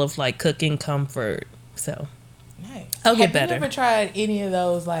level of, like, cooking comfort, so nice. I'll get better. Have you ever tried any of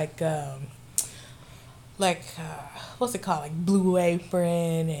those, what's it called, like Blue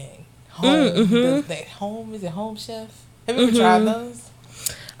Apron and Home? Is it Home Chef? Have you ever tried those?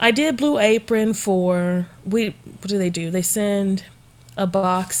 I did Blue Apron for, what do? They send a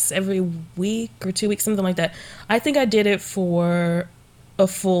box every week or 2 weeks, something like that. I think I did it for a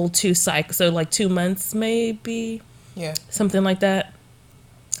full 2 cycles, so like 2 months maybe. Yeah. Something like that.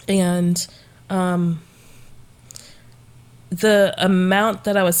 And the amount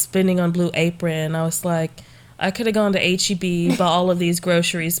that I was spending on Blue Apron, I was like, I could have gone to HEB, bought all of these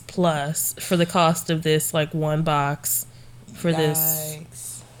groceries plus for the cost of this like one box for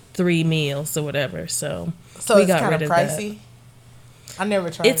this 3 meals or whatever. So we it's got kind rid of of pricey. I never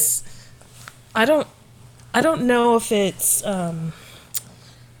tried it. I don't know if it's I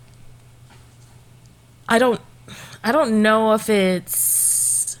don't know if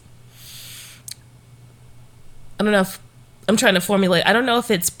it's I don't know if I'm trying to formulate. I don't know if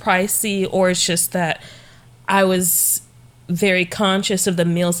it's pricey or it's just that I was very conscious of the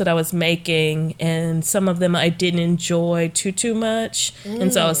meals that I was making, and some of them I didn't enjoy too much.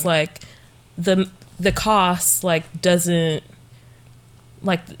 And so I was like, the cost like doesn't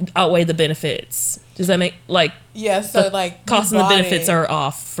like outweigh the benefits. Does that make like so the like cost and the benefits are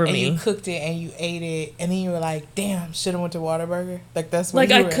off for and me. You cooked it and you ate it and then you were like, damn, should have went to Whataburger. Like that's what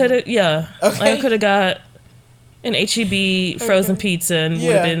like I could have I could have got an HEB frozen pizza and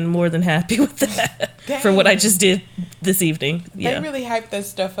would have been more than happy with that for what I just did this evening. Yeah. They really hype that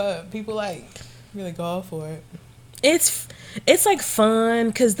stuff up. People like really go out for it. It's like fun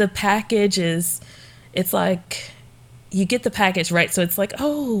because the package it's like you get the package right, so it's like,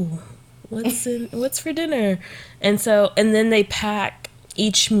 oh, what's for dinner, and then they pack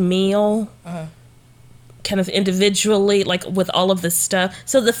each meal kind of individually, like with all of the stuff.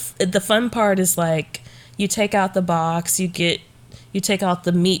 So the fun part is like you take out the box, you take out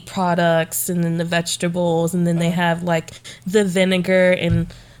the meat products and then the vegetables, and then they have like the vinegar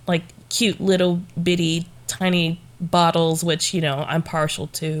and like cute little bitty tiny bottles, which I'm partial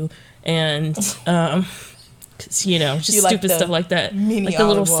to, and just stupid stuff like that, like the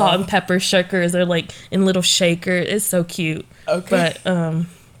little salt and pepper shakers. They're like in little shaker. It's so cute. Okay, but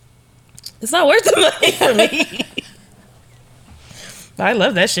it's not worth the money for me. I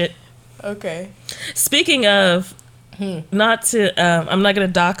love that shit. Okay. Speaking of, not to, I'm not gonna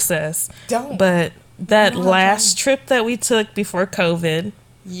dox us. Don't. But that last trip that we took before COVID.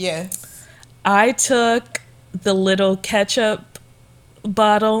 Yes. I took the little ketchup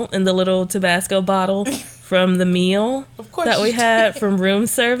bottle and the little Tabasco bottle from the meal that we had from room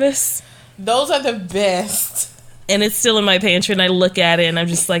service. Those are the best. And it's still in my pantry, and I look at it and I'm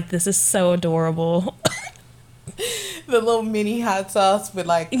just like, this is so adorable. The little mini hot sauce with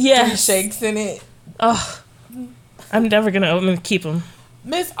like 3 shakes in it. Oh, I'm gonna keep them.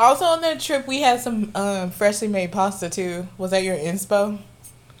 Miss, also on that trip we had some freshly made pasta too. Was that your inspo?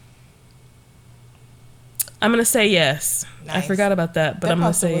 I'm gonna say yes. Nice. I forgot about that, but I'm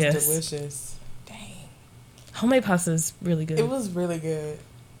gonna say yes. That pasta was delicious. Dang. Homemade pasta is really good. It was really good.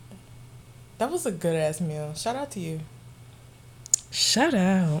 That was a good ass meal. Shout out to you. Shout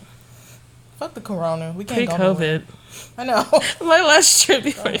out. Fuck the corona. We can't go COVID. I know. My last trip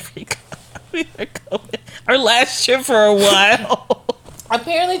before COVID. Our last trip for a while.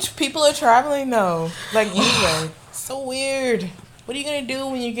 Apparently people are traveling though. Like anyway. So weird. What are you gonna do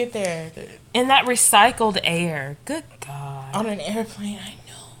when you get there? In that recycled air. Good God. On an airplane, I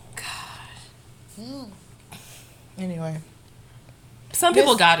know. God. Anyway. Some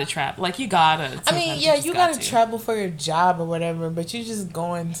people gotta travel. Like, you gotta. I mean, yeah, you gotta travel for your job or whatever, but you just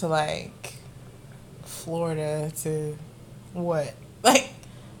going to, like, Florida to what? Like,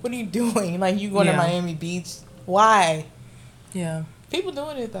 what are you doing? Like, you going to Miami Beach? Why? Yeah. People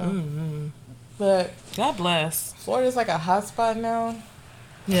doing it, though. Mm-hmm. But God bless. Florida's like a hot spot now.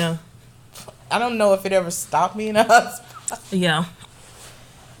 Yeah. I don't know if it ever stopped me in a hot spot. Yeah.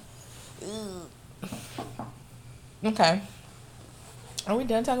 Okay. Are we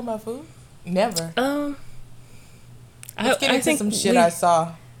done talking about food? Never. Let's get into some shit I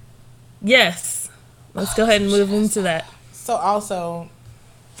saw. Yes. Let's go ahead and move into that. So also,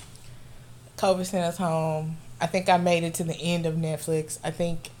 COVID sent us home. I think I made it to the end of Netflix.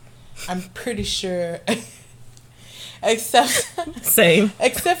 I'm pretty sure. Except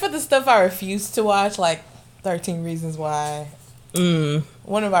for the stuff I refused to watch, like 13 Reasons Why.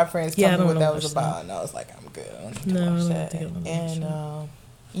 One of my friends told me what that was about, and I was like, I'm good. I don't need to watch that.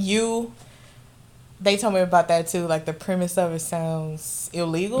 And they told me about that too. Like, the premise of it sounds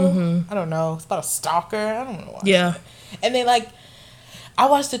illegal. Mm-hmm. I don't know. It's about a stalker. I don't know. Yeah. And they I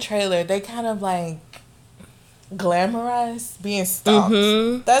watched the trailer. They kind of glamorize being stalked.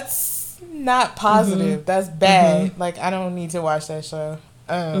 Mm-hmm. That's not positive. Mm-hmm. That's bad. Mm-hmm. I don't need to watch that show.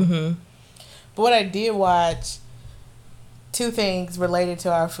 But what I did watch, 2 things related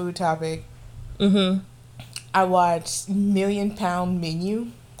to our food topic. I watched Million Pound Menu,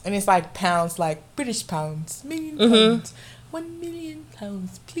 and it's like pounds, like British pounds, million pounds, 1 million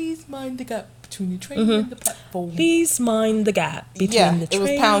pounds. Please mind the gap between the train and the platform. Please mind the gap between the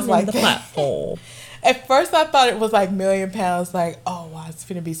train and like the platform. At first, I thought it was like million pounds, like, oh wow, it's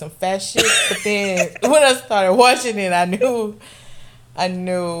gonna be some fat shit. But then when I started watching it, I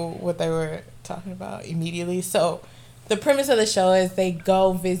knew what they were talking about immediately. So the premise of the show is they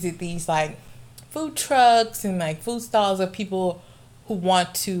go visit these like food trucks and like food stalls of people who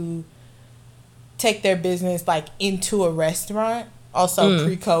want to take their business like into a restaurant. Also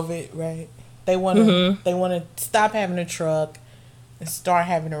pre-COVID, right? They want to stop having a truck and start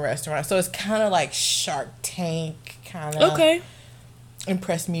having a restaurant. So it's kind of like Shark Tank kind of. Okay.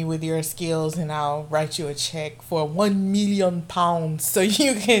 Impress me with your skills and I'll write you a check for 1 million pounds so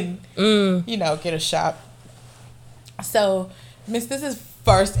you can get a shop. So this is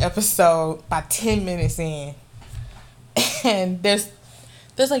first episode, by 10 minutes in, and there's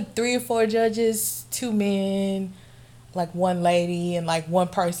like 3 or 4 judges, 2 men, like 1 lady, and like 1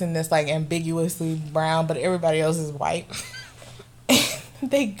 person that's like ambiguously brown, but everybody else is white.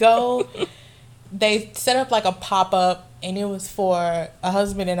 They set up like a pop-up, and it was for a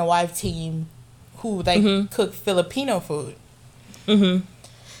husband and a wife team who they cook Filipino food.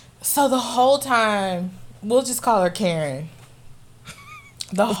 So the whole time, we'll just call her Karen.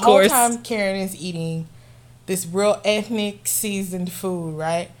 The whole time Karen is eating this real ethnic seasoned food,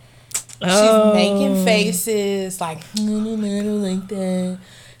 right? She's making faces like that.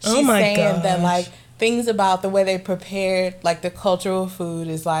 She's saying that like things about the way they prepared like the cultural food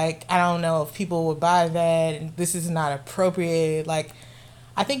is like, I don't know if people would buy that, and this is not appropriate. Like,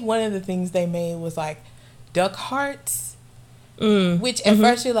 I think one of the things they made was like duck hearts, which at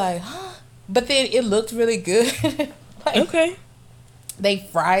first you're like, huh? But then it looked really good. Like, okay. They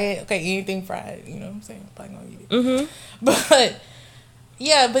fry it. Okay, anything fried, you know what I'm saying? Probably gonna eat it. But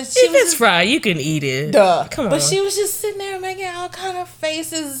yeah, but she if it's fried, you can eat it. Duh. Come on. But she was just sitting there making all kind of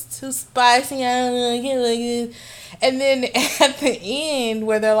faces, too spicy. I don't know, like this. And then at the end,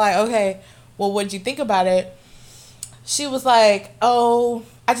 where they're like, okay, well, what'd you think about it? She was like, oh,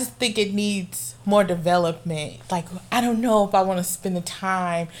 I just think it needs more development. Like, I don't know if I want to spend the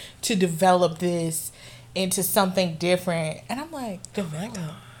time to develop this into something different. And I'm like, develop?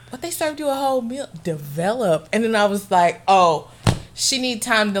 But they served you a whole meal. Develop. And then I was like, oh, she need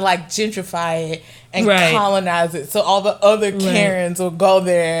time to like gentrify it and colonize it so all the other Karens will go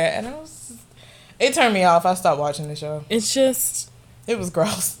there. And it turned me off. I stopped watching the show. It was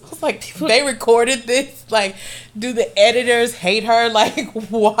gross. I was like, they recorded this? Like, do the editors hate her? Like,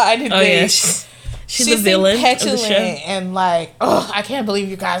 why did they? Yeah. She's the villain petulant of the show. And like, oh, I can't believe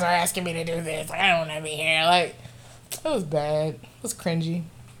you guys are asking me to do this. Like, I don't want to be here. Like, it was bad. It was cringy.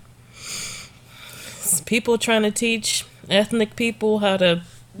 It's people trying to teach ethnic people how to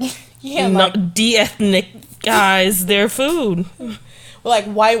de-ethnicize their food. Like,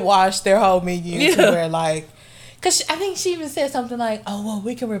 whitewash their whole menu to where like, because I think she even said something like, oh, well,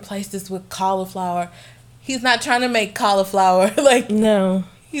 we can replace this with cauliflower. He's not trying to make cauliflower. Like, no.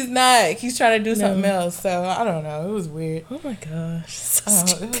 He's not. He's trying to do something else. So, I don't know. It was weird. Oh, my gosh.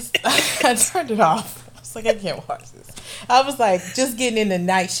 I turned it off. I was like, I can't watch this. I was like, just getting in the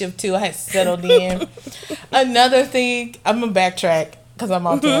night shift, too. I had settled in. Another thing, I'm going to backtrack because I'm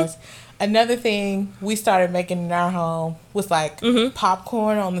off task. Another thing we started making in our home was like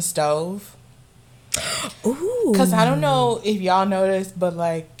popcorn on the stove. Ooh. Because I don't know if y'all noticed, but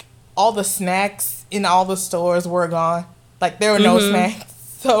like all the snacks in all the stores were gone. Like there were no snacks.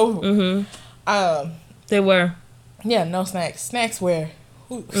 So, there were. Yeah, no snacks. Snacks were.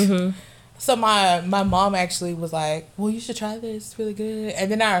 So my mom actually was like, well, you should try this. It's really good.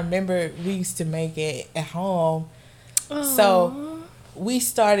 And then I remember we used to make it at home. Aww. So we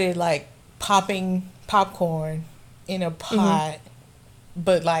started like popping popcorn in a pot,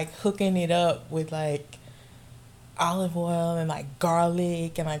 but like hooking it up with like olive oil and like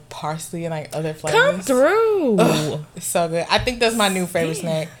garlic and like parsley and like other flavors. Come through. Ugh, it's so good. I think that's my new favorite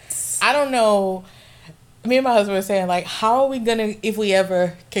snack. I don't know. Me and my husband were saying like, how are we gonna, if we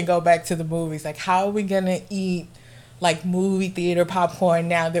ever can go back to the movies, like how are we gonna eat like movie theater popcorn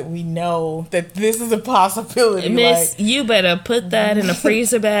now that we know that this is a possibility? Miss, like, you better put that in a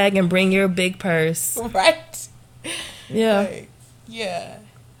freezer bag and bring your big purse. Right? Yeah. Like, yeah.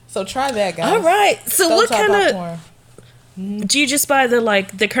 So try that, guys. All right. So what kind of... Do you just buy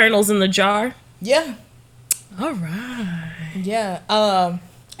the kernels in the jar? Yeah. All right. Yeah.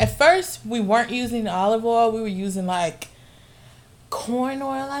 At first, we weren't using olive oil. We were using like corn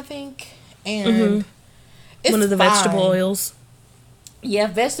oil, I think. And it's one of the vegetable oils. Yeah,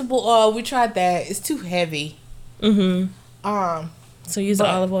 vegetable oil. We tried that. It's too heavy. So use the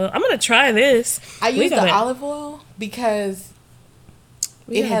olive oil. I'm gonna try this. I use the olive oil because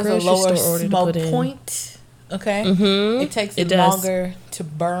it has a lower smoke point. Okay, it takes it longer to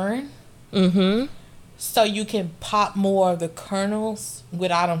burn. So you can pop more of the kernels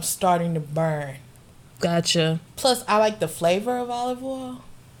without them starting to burn. Gotcha. Plus, I like the flavor of olive oil.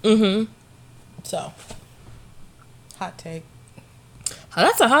 So, hot take. Oh,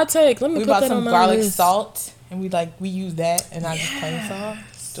 that's a hot take. Let me put that on my list. We bought some garlic salt, and we use that, and not just plain salt.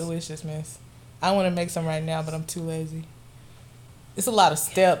 It's delicious, miss. I want to make some right now, but I'm too lazy. It's a lot of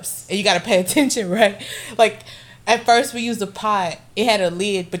steps, and you got to pay attention, right? Like, at first we used a pot. It had a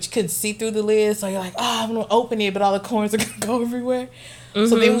lid, but you couldn't see through the lid, so you're like, I'm going to open it, but all the corns are going to go everywhere.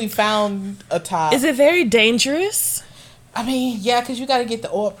 So then we found a top. Is it very dangerous? I mean, yeah, because you got to get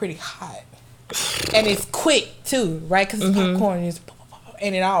the oil pretty hot. And it's quick, too, right? Because it's popcorn,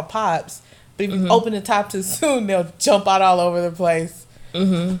 and it all pops. But if you open the top too soon, they'll jump out all over the place.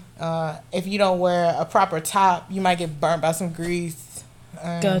 If you don't wear a proper top, you might get burnt by some grease.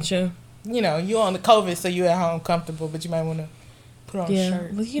 Gotcha. You know, you're on the COVID, so you're at home comfortable, but you might want to put on a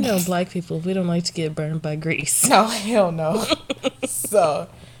shirt. Well, you know, black people, we don't like to get burned by grease. No, hell no. So,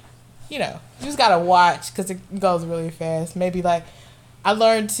 you know, you just got to watch because it goes really fast. Maybe, like, I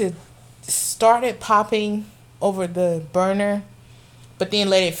learned to start it popping over the burner, but then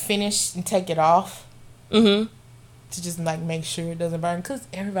let it finish and take it off. To just, like, make sure it doesn't burn. Because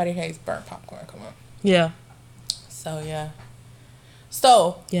everybody hates burnt popcorn. Come on. Yeah. So,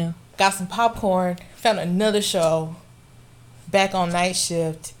 got some popcorn. Found another show back on night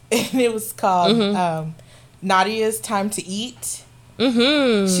shift. And it was called Nadia's Time to Eat.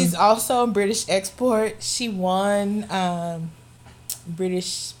 She's also a British export. She won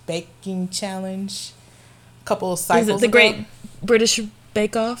British Baking Challenge a couple of cycles ago. Is it the Great British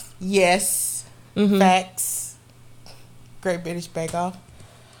Bake Off? Yes. Facts. Great British Bake Off.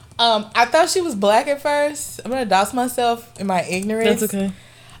 I thought she was black at first. I'm gonna douse myself in my ignorance. That's okay.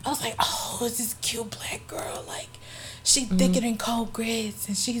 I was like, oh, it's this cute black girl. Like, she thicker than cold grits,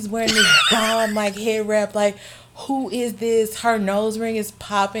 and she's wearing this bomb like head wrap. Like, who is this? Her nose ring is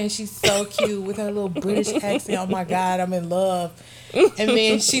popping. She's so cute with her little British accent. Oh my God, I'm in love. And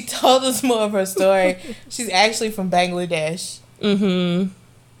then she told us more of her story. She's actually from Bangladesh.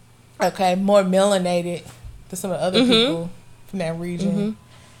 Okay, more melanated than some of the other people from that region.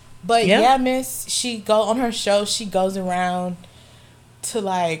 But yeah, miss, she go on her show. She goes around to,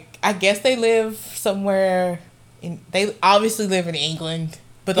 like, I guess they live somewhere they obviously live in England,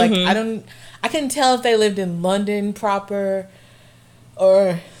 but like I couldn't tell if they lived in London proper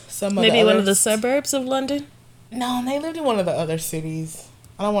or some of maybe one of the suburbs of London. No, they lived in one of the other cities.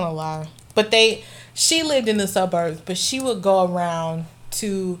 I don't want to lie, but she lived in the suburbs, but she would go around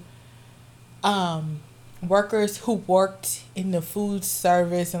to workers who worked in the food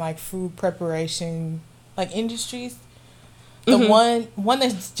service and like food preparation like industries. The one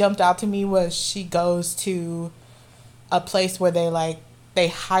that jumped out to me was she goes to a place where they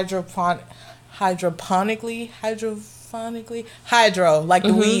hydroponically like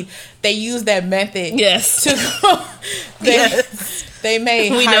the weed. They use that method. Yes. They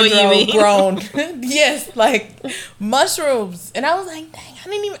made hydro grown. Yes, like mushrooms. And I was like, dang, I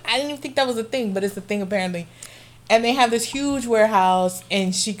didn't even think that was a thing, but it's a thing apparently. And they have this huge warehouse,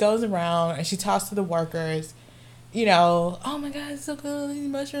 and she goes around and she talks to the workers. You know, oh my God, it's so cool, these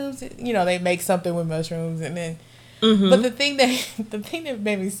mushrooms. You know, they make something with mushrooms, and then, but the thing that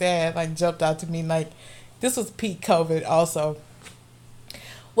made me sad, like jumped out to me, like this was peak COVID also,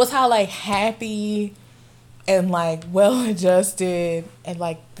 was how like happy and like well adjusted and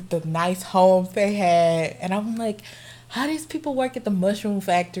like the nice homes they had, and I'm like, how these people work at the mushroom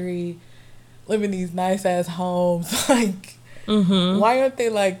factory, live in these nice ass homes, like why aren't they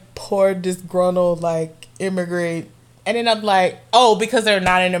like poor disgruntled like immigrant? And then I'm like, oh, because they're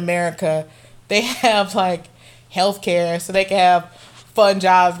not in America, they have like healthcare, so they can have fun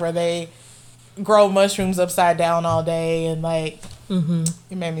jobs where they grow mushrooms upside down all day, and like it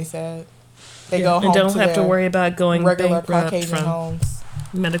made me sad. They go home and don't have to worry about going regular Caucasian homes,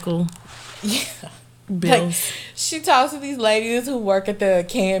 medical bills. Like, she talks to these ladies who work at the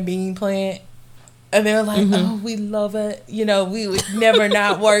canned bean plant, and they're like, oh, we love it. You know, we would never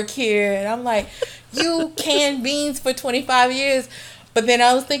not work here. And I'm like, you canned beans for 25 years. But then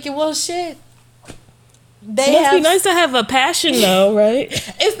I was thinking, well, shit. It must be nice to have a passion, though, right?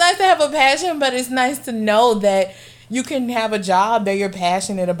 It's nice to have a passion, but it's nice to know that you can have a job that you're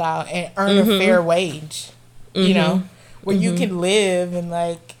passionate about and earn a fair wage. You know, where you can live and,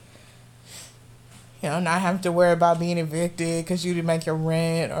 like, you know, not have to worry about being evicted because you didn't make your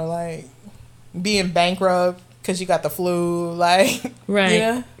rent, or, like, being bankrupt because you got the flu, like, right, you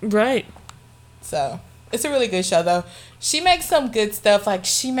know? right. So it's a really good show, though. She makes some good stuff. Like,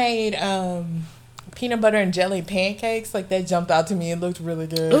 she made peanut butter and jelly pancakes. Like, that jumped out to me. It looked really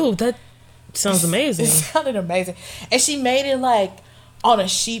good. Ooh, that sounds amazing. It sounded amazing. And she made it, like, on a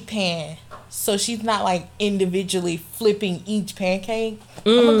sheet pan. So she's not, like, individually flipping each pancake. I'm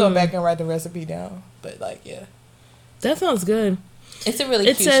going to go back and write the recipe down. But, like, yeah. That sounds good. It's a really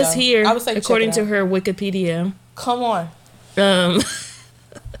cute show. It says here, I would say according to her Wikipedia. Come on. Wikipedia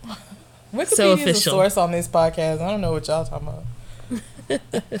So is a official. source on this podcast. I don't know what y'all talking about.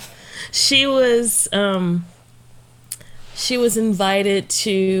 She was invited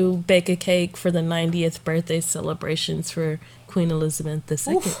to bake a cake for the 90th birthday celebrations for Queen Elizabeth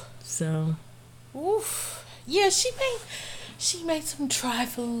II. Oof. So, oof. Yeah, she made some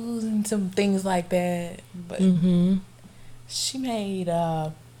trifles and some things like that. But she made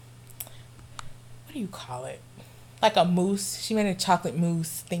what do you call it? Like a mousse. She made a chocolate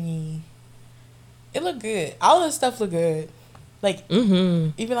mousse thingy. It looked good. All the stuff looked good. Like,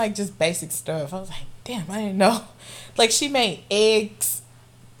 even like just basic stuff. I was like, damn, I didn't know. Like, she made eggs.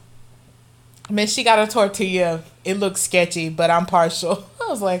 I mean, she got a tortilla. It looks sketchy, but I'm partial. I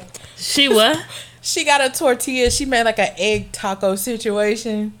was like, she what? She got a tortilla. She made like an egg taco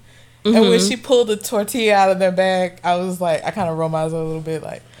situation. And when she pulled the tortilla out of their bag, I was like, I kind of rolled my eyes a little bit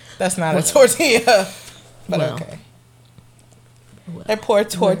like, that's not a tortilla. But okay. That poor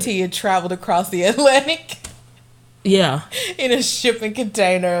tortilla traveled across the Atlantic. Yeah. In a shipping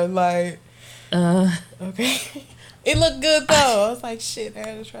container. Like, okay. It looked good, though. I was like, shit, I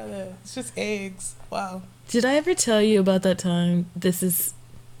gotta try that. It's just eggs. Wow. Did I ever tell you about that time? This is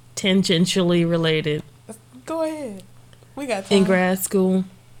tangentially related. Go ahead. We got time. In grad school,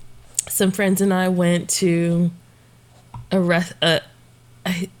 some friends and I went to it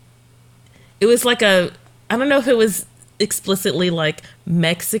was like I don't know if it was explicitly like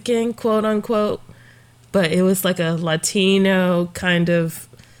Mexican, quote unquote, but it was like a Latino kind of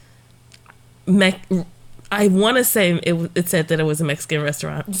I want to say it said that it was a Mexican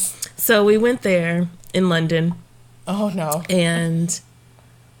restaurant. So we went there in London. Oh no. And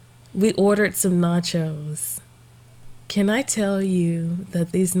we ordered some nachos. Can I tell you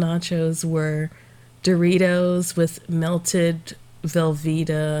that these nachos were Doritos with melted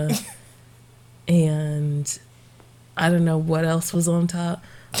Velveeta and I don't know what else was on top.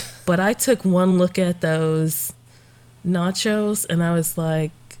 But I took one look at those nachos and I was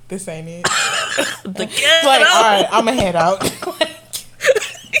like, this ain't it. Like, all right, I'm gonna head out.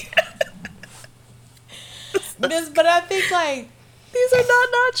 But I think like these are not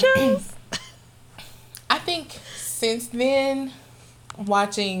nachos. I think since then,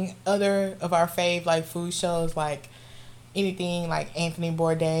 watching other of our fave like food shows, like anything like Anthony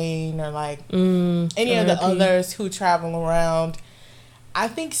Bourdain or like any of the others who travel around, I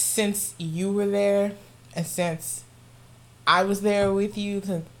think since you were there and since I was there with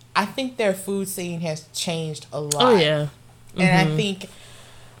you, I think their food scene has changed a lot. Oh yeah. And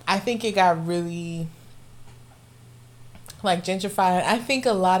I think it got really like gentrified. I think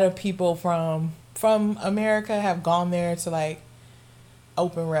a lot of people from America have gone there to like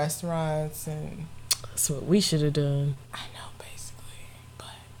open restaurants, and that's what we should have done. I know, basically, but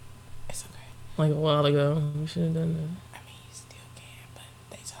it's okay. Like a while ago, we should have done that. I mean, you still can, but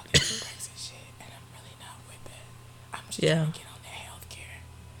they talking Brexit shit, and I'm really not with that. I'm just trying to get on that healthcare.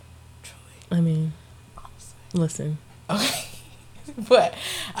 Truly. I mean, honestly. Listen. Okay, but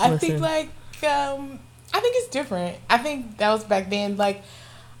I think like I think it's different. I think that was back then. Like,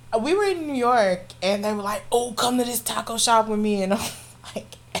 we were in New York, and they were like, "Oh, come to this taco shop with me," and I'm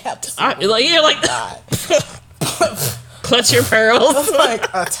like, "Absolutely, you're like, not." Clutch your pearls. I was like,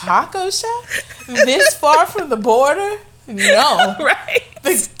 a taco shop this far from the border? No, right?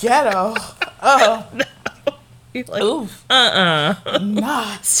 The ghetto. Oh, no. You're like, oof.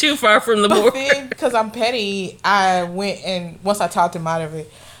 Nah, it's too far from the border. Then, because I'm petty, I went and once I talked him out of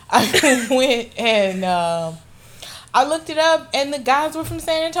it, I went and I looked it up, and the guys were from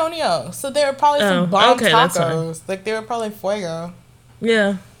San Antonio, so they were probably some bomb tacos. Like they were probably fuego.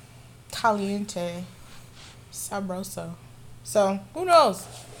 Yeah. Caliente. Sabroso. So who knows?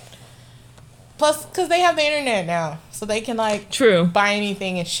 Plus, because they have the internet now, so they can like buy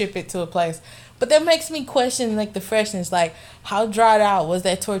anything and ship it to a place. But that makes me question like the freshness. Like, how dried out was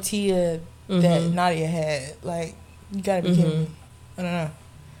that tortilla that Nadia had? Like, you gotta be kidding me. I don't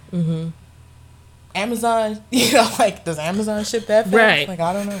know. Amazon, you know, like, does Amazon ship that fast? Right. Like,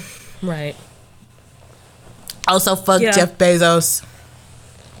 I don't know. Right. Also, fuck Jeff Bezos.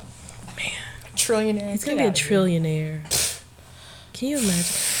 Man. Trillionaire. He's gonna be a trillionaire. Can you imagine?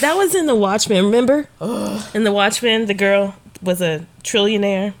 That was in The Watchmen, remember? In The Watchmen, the girl was a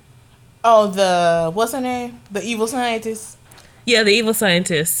trillionaire. Oh, what's her name? The evil scientist? Yeah, the evil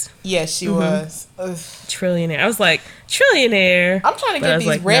sentist. Yes, she was. Ugh. Trillionaire. I was like, trillionaire. I'm trying to But get I was these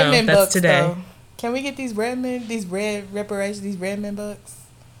like, Redman no, that's books, today. though. Can we get these Redman books?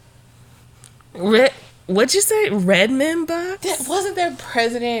 What'd you say? Redman box? Wasn't there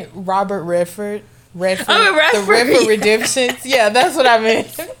President Robert Redford? Redford, The Redford yeah. Redemptions? Yeah, that's what I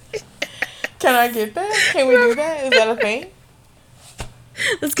meant. Can I get that? Can we do that? Is that a thing?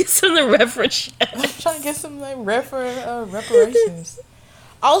 Let's get some of the Redford shit. I'm trying to get some like Redford reparations.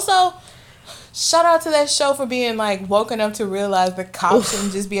 Also, shout out to that show for being like woken up to realize the cops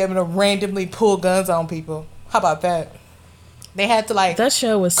shouldn't just be able to randomly pull guns on people. How about that? They had to like that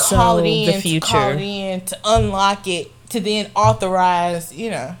show was call so it in, the future. to call it in, to unlock it, to then authorize. You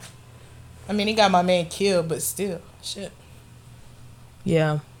know, I mean, he got my man killed, but still, shit.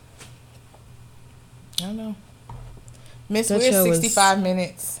 Yeah. I don't know. Miss, That we're show was 65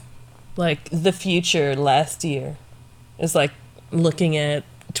 minutes. like the future last year. It's like looking at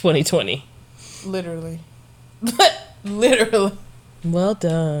 2020. Literally. Literally. Well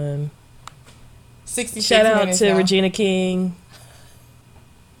done. 66 Shout out minutes to now. Regina King.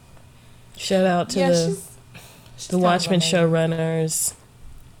 Shout out to she's the Watchmen showrunners.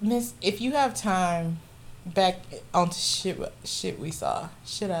 Miss, if you have time, back onto shit we saw.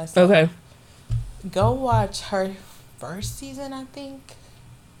 Shit I saw. Okay. Go watch her first season, I think,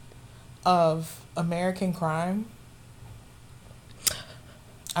 of American Crime.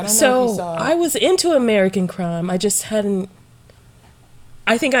 I don't know if you saw it. I was into American Crime. I just hadn't.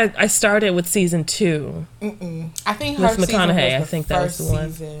 I think I started with season 2. I think with her season McConaughey. was I think that was the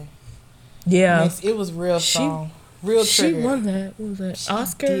one. season. Yeah, Miss, it was real strong. Real she triggered. won that. What was that She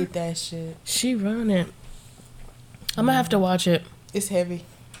Oscar? did that shit. She won it. I'm gonna have to watch it. It's heavy.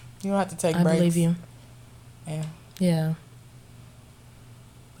 You don't have to take I breaks. believe you. Yeah. Yeah.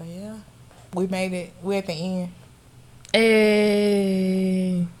 But yeah, we made it. We're at the end.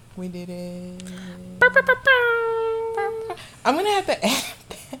 Hey. We did it. I'm gonna have to add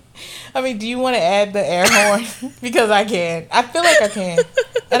that. I mean, do you want to add the air horn? Because I can. I feel like I can.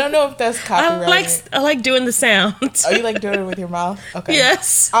 I don't know if that's copyrighted. I like doing the sound. Oh, you like doing it with your mouth? Okay.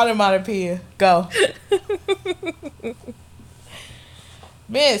 Yes. Onomatopoeia. Go.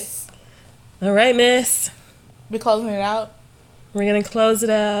 Miss. All right, miss. We closing it out? We're gonna close it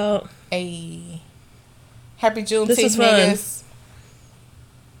out. Hey. Happy Juneteenth, This was fun. niggas.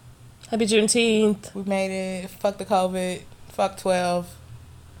 Happy Juneteenth. We made it. Fuck the COVID. Fuck 12.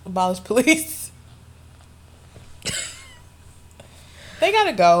 Abolish police. They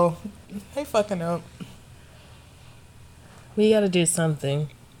gotta go. They fucking up. We gotta do something.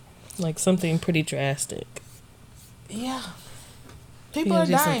 Like something pretty drastic. Yeah. People gotta are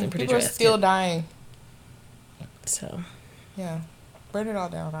do dying. something pretty People are drastic. still dying. So. Yeah. Burn it all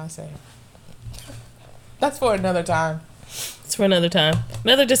down, I say. That's for another time. It's for another time.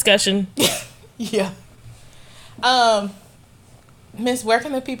 Another discussion. Yeah. Miss, where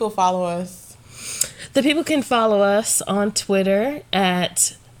can the people follow us? The people can follow us on Twitter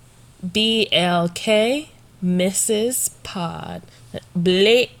at BLK Mrs. Pod.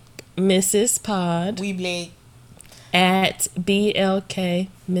 Blake Mrs. Pod. We Blake. At BLK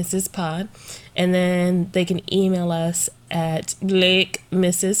Mrs. Pod. And then they can email us at Blake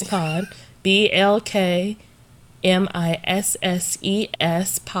Mrs. Pod. BLK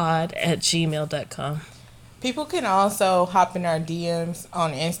MISSES pod at gmail.com. People can also hop in our DMs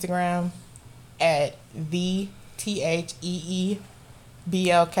on Instagram at THEEBLK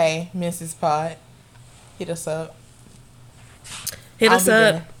Mrs. Pod. Hit us up. Hit us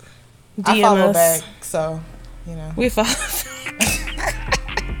up. There. DM I follow us. back, so you know. We follow.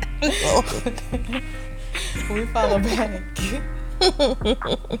 We follow back.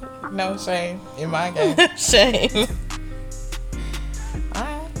 No shame in my game. Shame.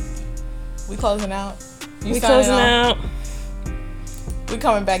 Alright. We closing out. We closing out. We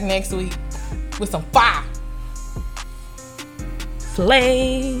coming back next week with some fire.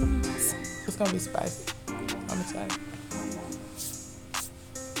 Flames. It's gonna be spicy. I'm excited.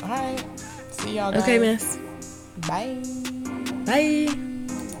 Alright. See y'all guys. Okay, miss. Bye. Bye.